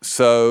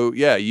so,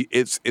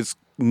 it's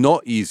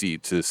not easy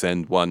to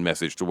send one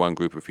message to one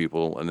group of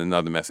people and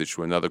another message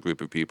to another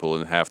group of people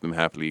and have them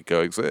happily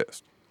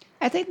coexist.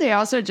 I think they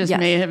also just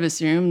may have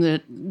assumed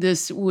that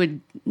this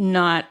would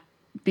not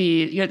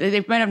be,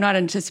 they might have not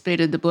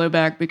anticipated the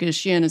blowback, because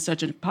Shein is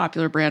such a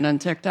popular brand on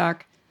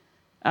TikTok.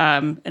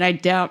 And I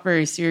doubt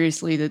very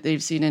seriously that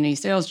they've seen any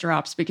sales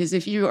drops, because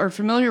if you are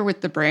familiar with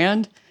the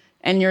brand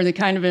and you're the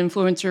kind of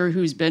influencer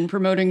who's been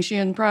promoting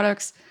Shein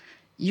products,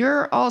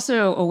 you're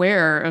also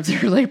aware of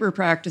their labor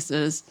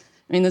practices.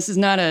 I mean, this is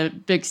not a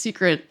big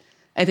secret.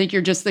 I think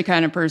you're just the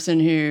kind of person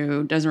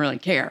who doesn't really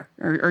care,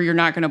 or you're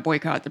not going to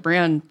boycott the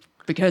brand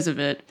because of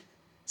it.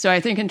 So I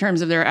think in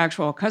terms of their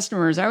actual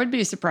customers, I would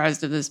be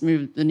surprised if this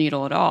moved the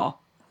needle at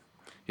all.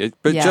 Yeah,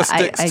 but just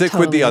stick totally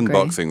with the agree.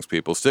 Unboxings,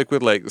 people. Stick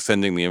with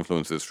sending the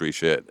influencers free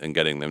shit and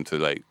getting them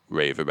to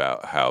rave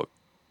about how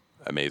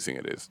amazing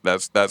it is.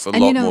 That's a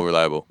lot more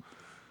reliable.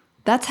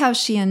 That's how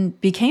Shein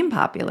became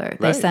popular.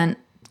 They sent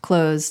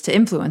clothes to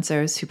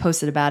influencers who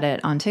posted about it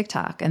on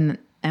TikTok and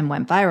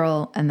went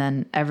viral, and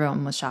then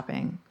everyone was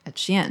shopping at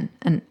Shein.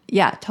 And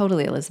yeah,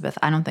 totally, Elizabeth.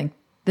 I don't think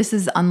this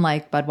is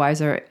unlike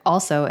Budweiser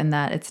also in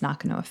that it's not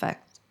going to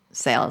affect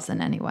sales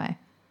in any way.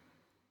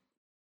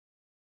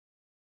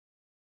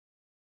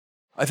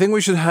 I think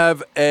we should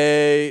have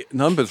a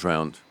numbers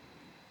round.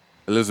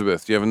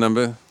 Elizabeth, do you have a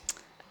number?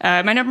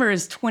 My number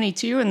is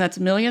 22, and that's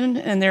a million.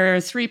 And there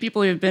are 3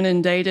 people who've been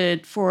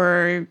indicted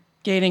for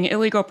gaining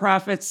illegal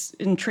profits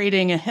in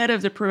trading ahead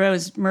of the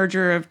proposed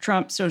merger of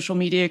Trump's social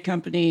media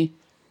company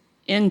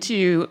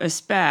into a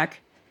SPAC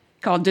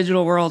called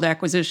Digital World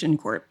Acquisition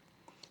Corp.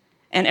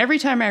 And every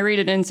time I read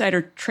an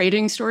insider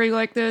trading story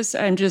like this,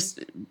 I'm just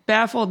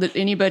baffled that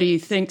anybody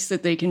thinks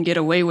that they can get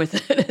away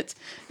with it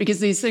because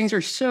these things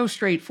are so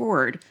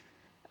straightforward.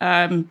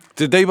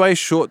 Did they buy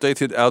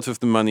short-dated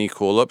out-of-the-money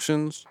call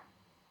options?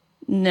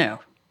 No.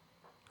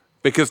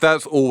 Because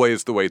that's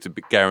always the way to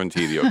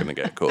guarantee that you're going to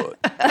get caught.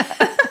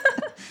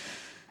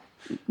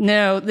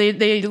 No,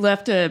 they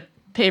left a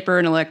paper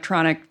and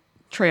electronic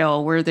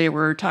trail where they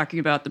were talking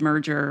about the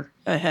merger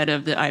ahead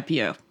of the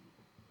IPO.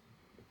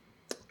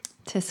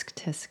 Tisk,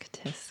 tisk,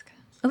 tisk.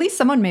 At least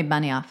someone made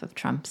money off of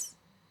Trump's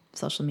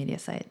social media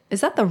site.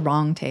 Is that the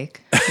wrong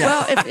take?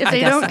 Well,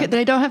 if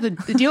they don't have the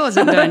deal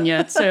isn't done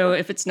yet. So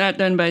if it's not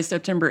done by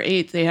September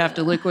 8th, they have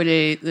to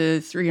liquidate the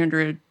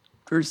 300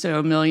 or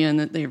so million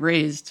that they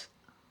raised.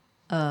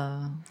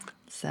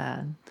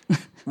 Sad.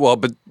 Well,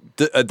 but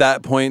at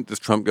that point, does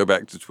Trump go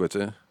back to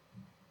Twitter?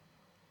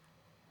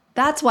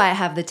 That's why I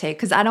have the take,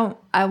 because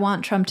I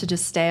want Trump to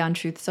just stay on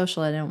Truth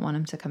Social. I don't want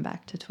him to come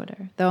back to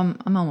Twitter. Though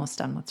I'm almost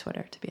done with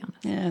Twitter, to be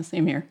honest. Yeah,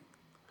 same here.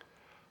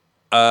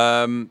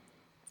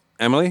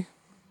 Emily?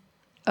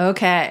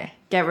 Okay,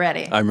 get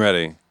ready. I'm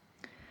ready.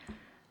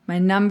 My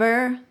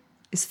number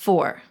is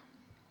 4.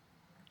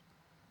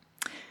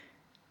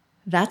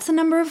 That's the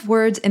number of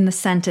words in the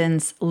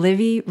sentence,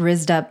 Livy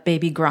rizzed up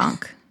baby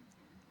Gronk,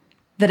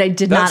 that I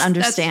did not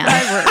understand.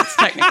 That's 5 words,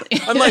 technically.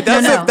 I'm like,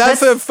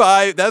 that's a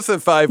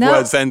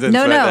 5-word sentence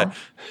right there.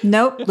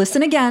 Nope.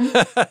 Listen again.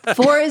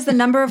 4 is the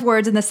number of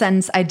words in the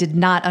sentence I did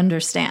not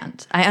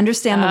understand. I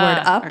understand the word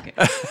up, okay.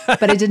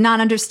 but I did not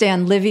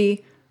understand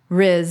Livy,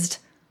 rizzed,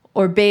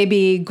 or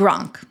baby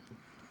Gronk.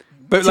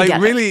 But like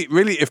together.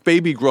 really, if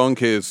baby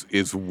Gronk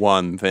is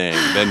one thing,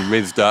 then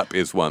rizzed up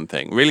is one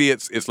thing. Really,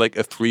 it's like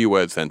a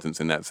 3-word sentence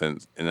in that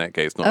sense. In that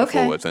case, not a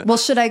 4-word sentence. Well,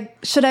 should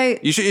I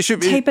You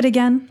should tape it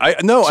again? I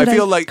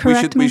feel like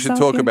we should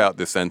talk here? about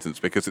this sentence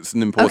because it's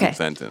an important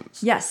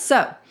sentence. Yes.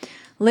 So,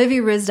 Livy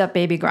rizzed up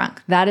baby Gronk.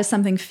 That is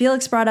something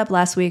Felix brought up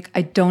last week.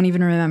 I don't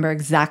even remember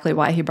exactly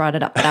why he brought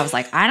it up, but I was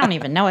like, I don't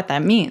even know what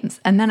that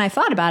means. And then I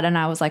thought about it and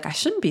I was like, I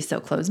shouldn't be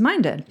so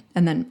closed-minded.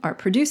 And then our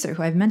producer,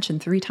 who I've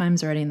mentioned 3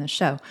 times already in the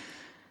show,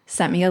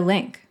 sent me a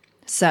link.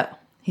 So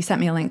he sent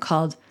me a link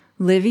called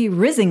Livy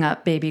Rizzing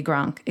Up Baby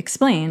Gronk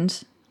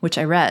Explained, which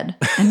I read.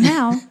 And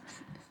now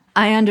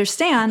I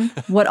understand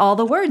what all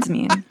the words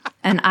mean.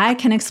 And I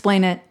can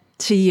explain it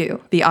to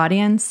you, the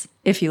audience,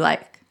 if you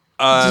like.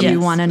 Do you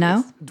want to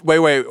know?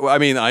 Wait. I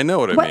mean, I know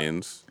what it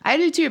means. I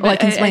do too, Well, I but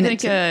can I explain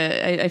think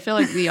I feel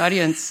like the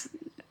audience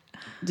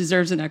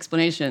deserves an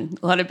explanation.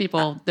 A lot of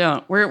people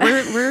don't. We're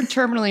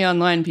terminally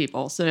online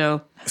people,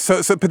 so.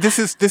 But this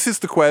is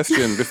the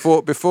question.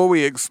 Before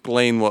we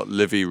explain what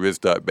Livy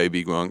rizzed up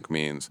baby Gronk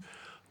means,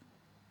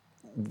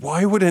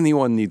 why would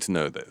anyone need to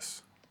know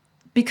this?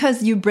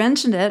 Because you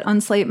mentioned it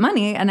on Slate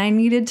Money, and I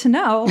needed to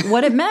know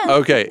what it meant.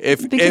 Okay,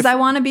 because I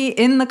want to be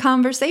in the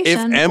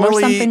conversation or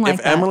something like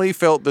that. If Emily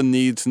felt the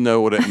need to know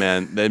what it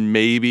meant, then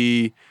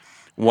maybe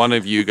one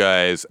of you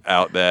guys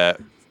out there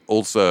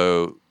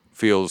also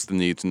feels the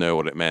need to know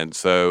what it meant.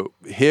 So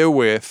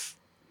herewith,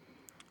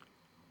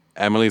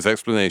 Emily's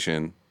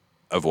explanation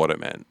of what it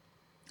meant.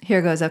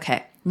 Here goes.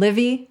 Okay.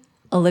 Livy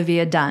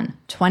Olivia Dunn,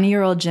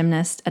 20-year-old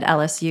gymnast at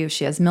LSU.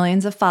 She has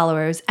millions of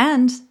followers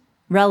and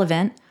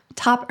relevant,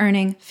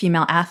 top-earning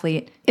female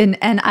athlete in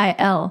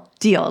NIL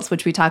deals,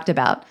 which we talked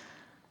about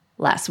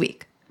last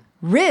week.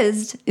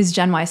 Rizzed is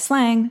Gen Y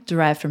slang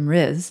derived from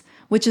rizz,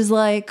 which is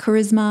like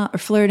charisma or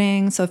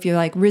flirting. So if you're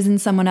like rizzing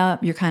someone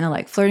up, you're kind of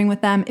like flirting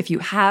with them. If you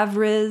have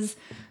rizz,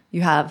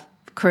 you have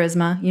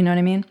charisma. You know what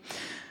I mean?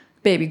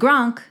 Baby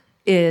Gronk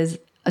is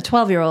a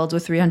 12-year-old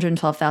with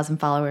 312,000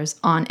 followers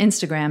on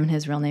Instagram, and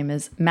his real name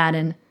is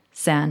Madden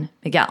San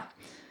Miguel.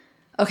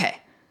 Okay.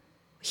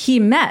 He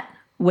met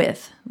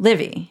with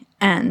Livy,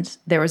 and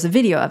there was a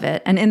video of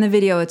it. And in the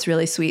video, it's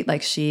really sweet.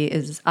 Like, she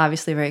is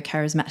obviously very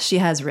charismatic. She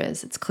has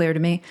rizz. It's clear to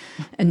me.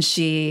 And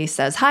she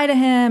says hi to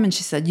him, and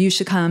she said, you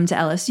should come to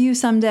LSU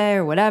someday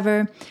or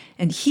whatever.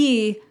 And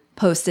he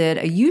posted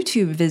a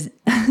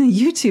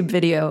YouTube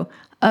video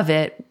of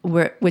it,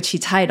 which he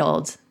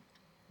titled,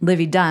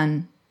 Livy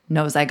Dunn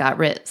Knows I Got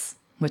Rizz,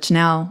 which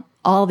now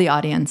all the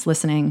audience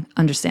listening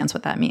understands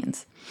what that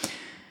means.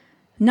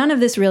 None of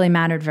this really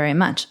mattered very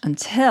much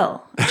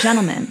until a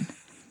gentleman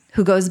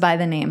who goes by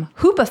the name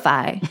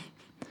Hoopify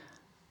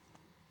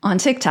on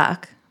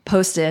TikTok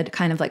posted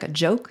kind of like a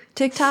joke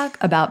TikTok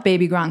about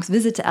Baby Gronk's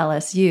visit to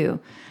LSU.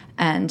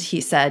 And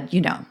he said,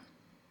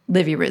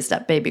 Livy rizzed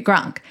up Baby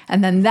Gronk.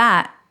 And then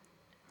that,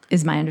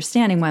 is my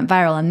understanding, went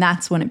viral. And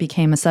that's when it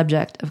became a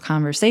subject of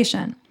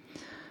conversation.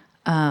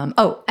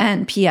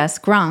 And P.S.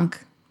 Gronk,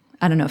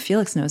 I don't know if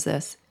Felix knows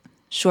this,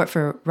 short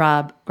for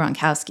Rob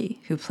Gronkowski,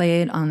 who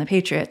played on the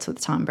Patriots with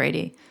Tom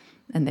Brady.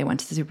 And they went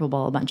to the Super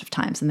Bowl a bunch of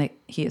times. And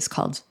he is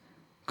called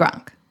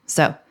Gronk.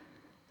 So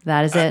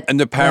that is it.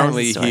 And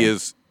apparently he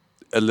is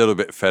a little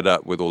bit fed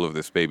up with all of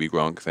this Baby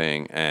Gronk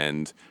thing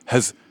and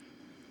has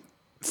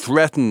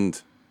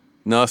threatened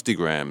nasty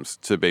grams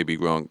to Baby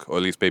Gronk, or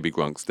at least Baby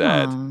Gronk's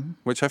dad,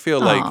 which I feel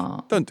like,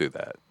 don't do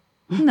that.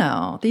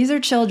 No, these are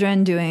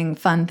children doing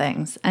fun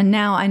things. And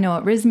now I know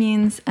what Riz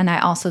means, and I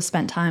also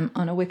spent time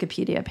on a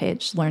Wikipedia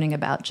page learning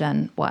about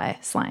Gen Y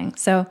slang.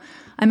 So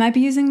I might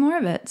be using more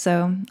of it.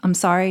 So I'm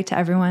sorry to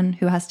everyone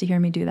who has to hear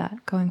me do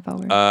that going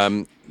forward.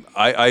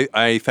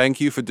 I thank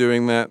you for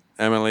doing that,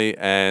 Emily,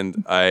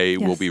 and I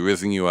will be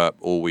rizzing you up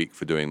all week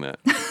for doing that.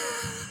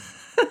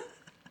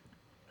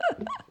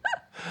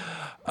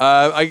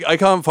 I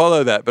can't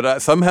follow that,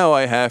 but somehow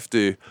I have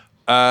to.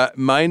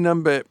 My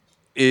number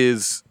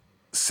is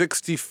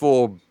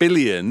 64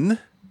 billion,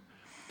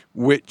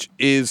 which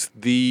is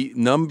the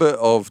number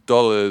of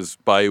dollars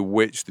by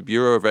which the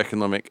Bureau of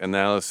Economic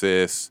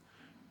Analysis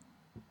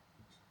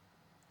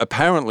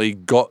apparently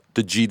got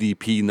the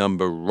GDP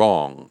number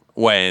wrong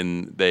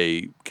when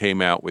they came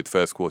out with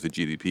first quarter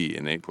GDP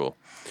in April.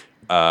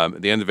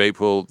 At the end of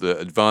April, the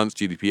advanced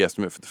GDP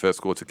estimate for the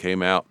first quarter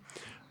came out.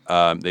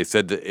 They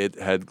said that it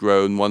had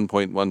grown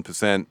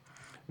 1.1%.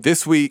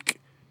 This week,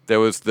 there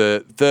was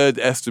the third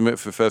estimate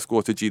for first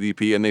quarter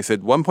GDP, and they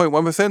said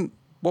 1.1%.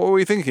 What were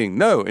we thinking?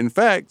 No, in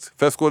fact,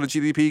 first quarter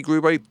GDP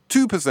grew by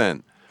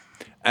 2%.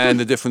 And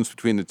the difference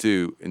between the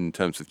two in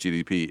terms of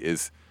GDP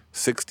is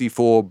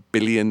 $64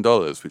 billion,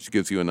 which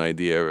gives you an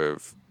idea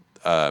of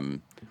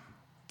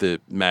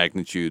the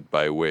magnitude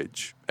by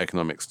which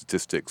economic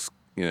statistics,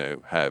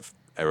 have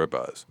error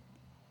bars.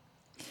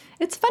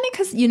 It's funny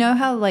because you know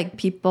how like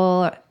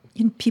people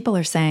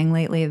are saying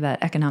lately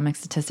that economic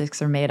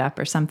statistics are made up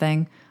or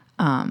something.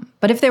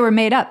 But if they were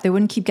made up, they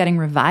wouldn't keep getting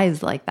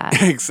revised like that.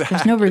 Exactly.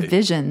 There's no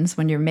revisions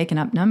when you're making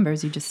up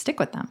numbers. You just stick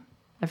with them.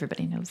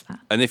 Everybody knows that.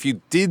 And if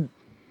you did,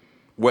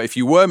 if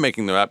you were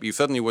making them up, you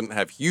suddenly wouldn't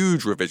have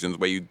huge revisions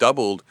where you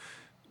doubled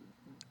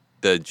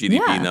the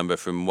GDP number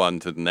from one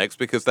to the next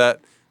because come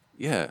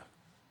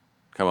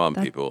on,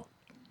 people.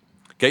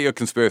 Get your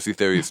conspiracy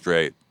theories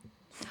straight.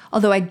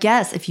 Although I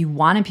guess if you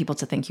wanted people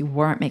to think you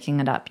weren't making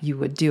it up, you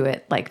would do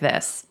it like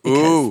this.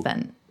 Because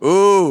then...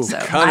 so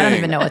cunning. I don't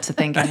even know what to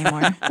think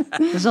anymore.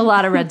 There's a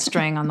lot of red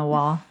string on the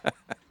wall.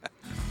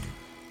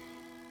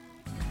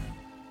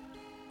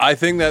 I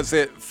think that's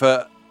it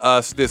for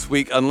us this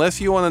week.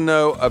 Unless you want to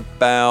know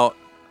about...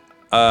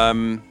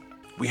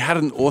 we had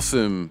an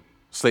awesome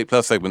Slate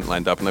Plus segment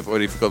lined up, and I've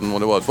already forgotten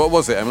what it was. What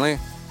was it, Emily?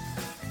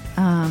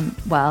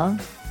 Well,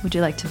 would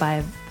you like to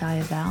buy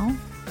a Val?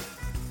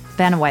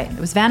 Vanna White. It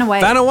was Vanna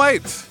White. Vanna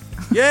White!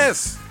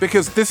 Yes,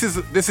 because this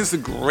is a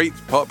great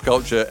pop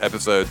culture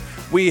episode.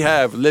 We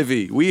have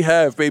Livy, we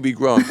have Baby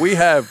Gronk, we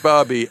have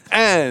Barbie,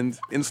 and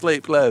in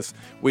Slate Plus,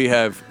 we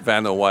have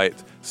Vanna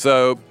White.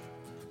 So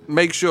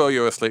make sure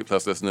you're a Slate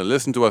Plus listener.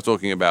 Listen to us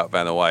talking about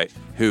Vanna White,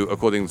 who,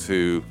 according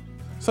to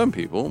some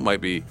people,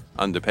 might be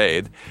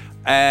underpaid.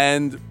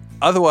 And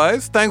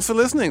otherwise, thanks for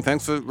listening.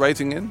 Thanks for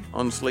writing in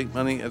on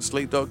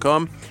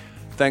slatemoney@slate.com.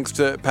 Thanks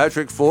to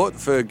Patrick Fort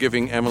for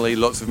giving Emily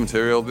lots of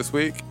material this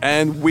week.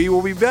 And we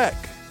will be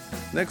back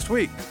next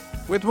week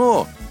with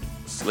more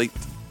Slate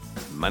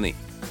Money.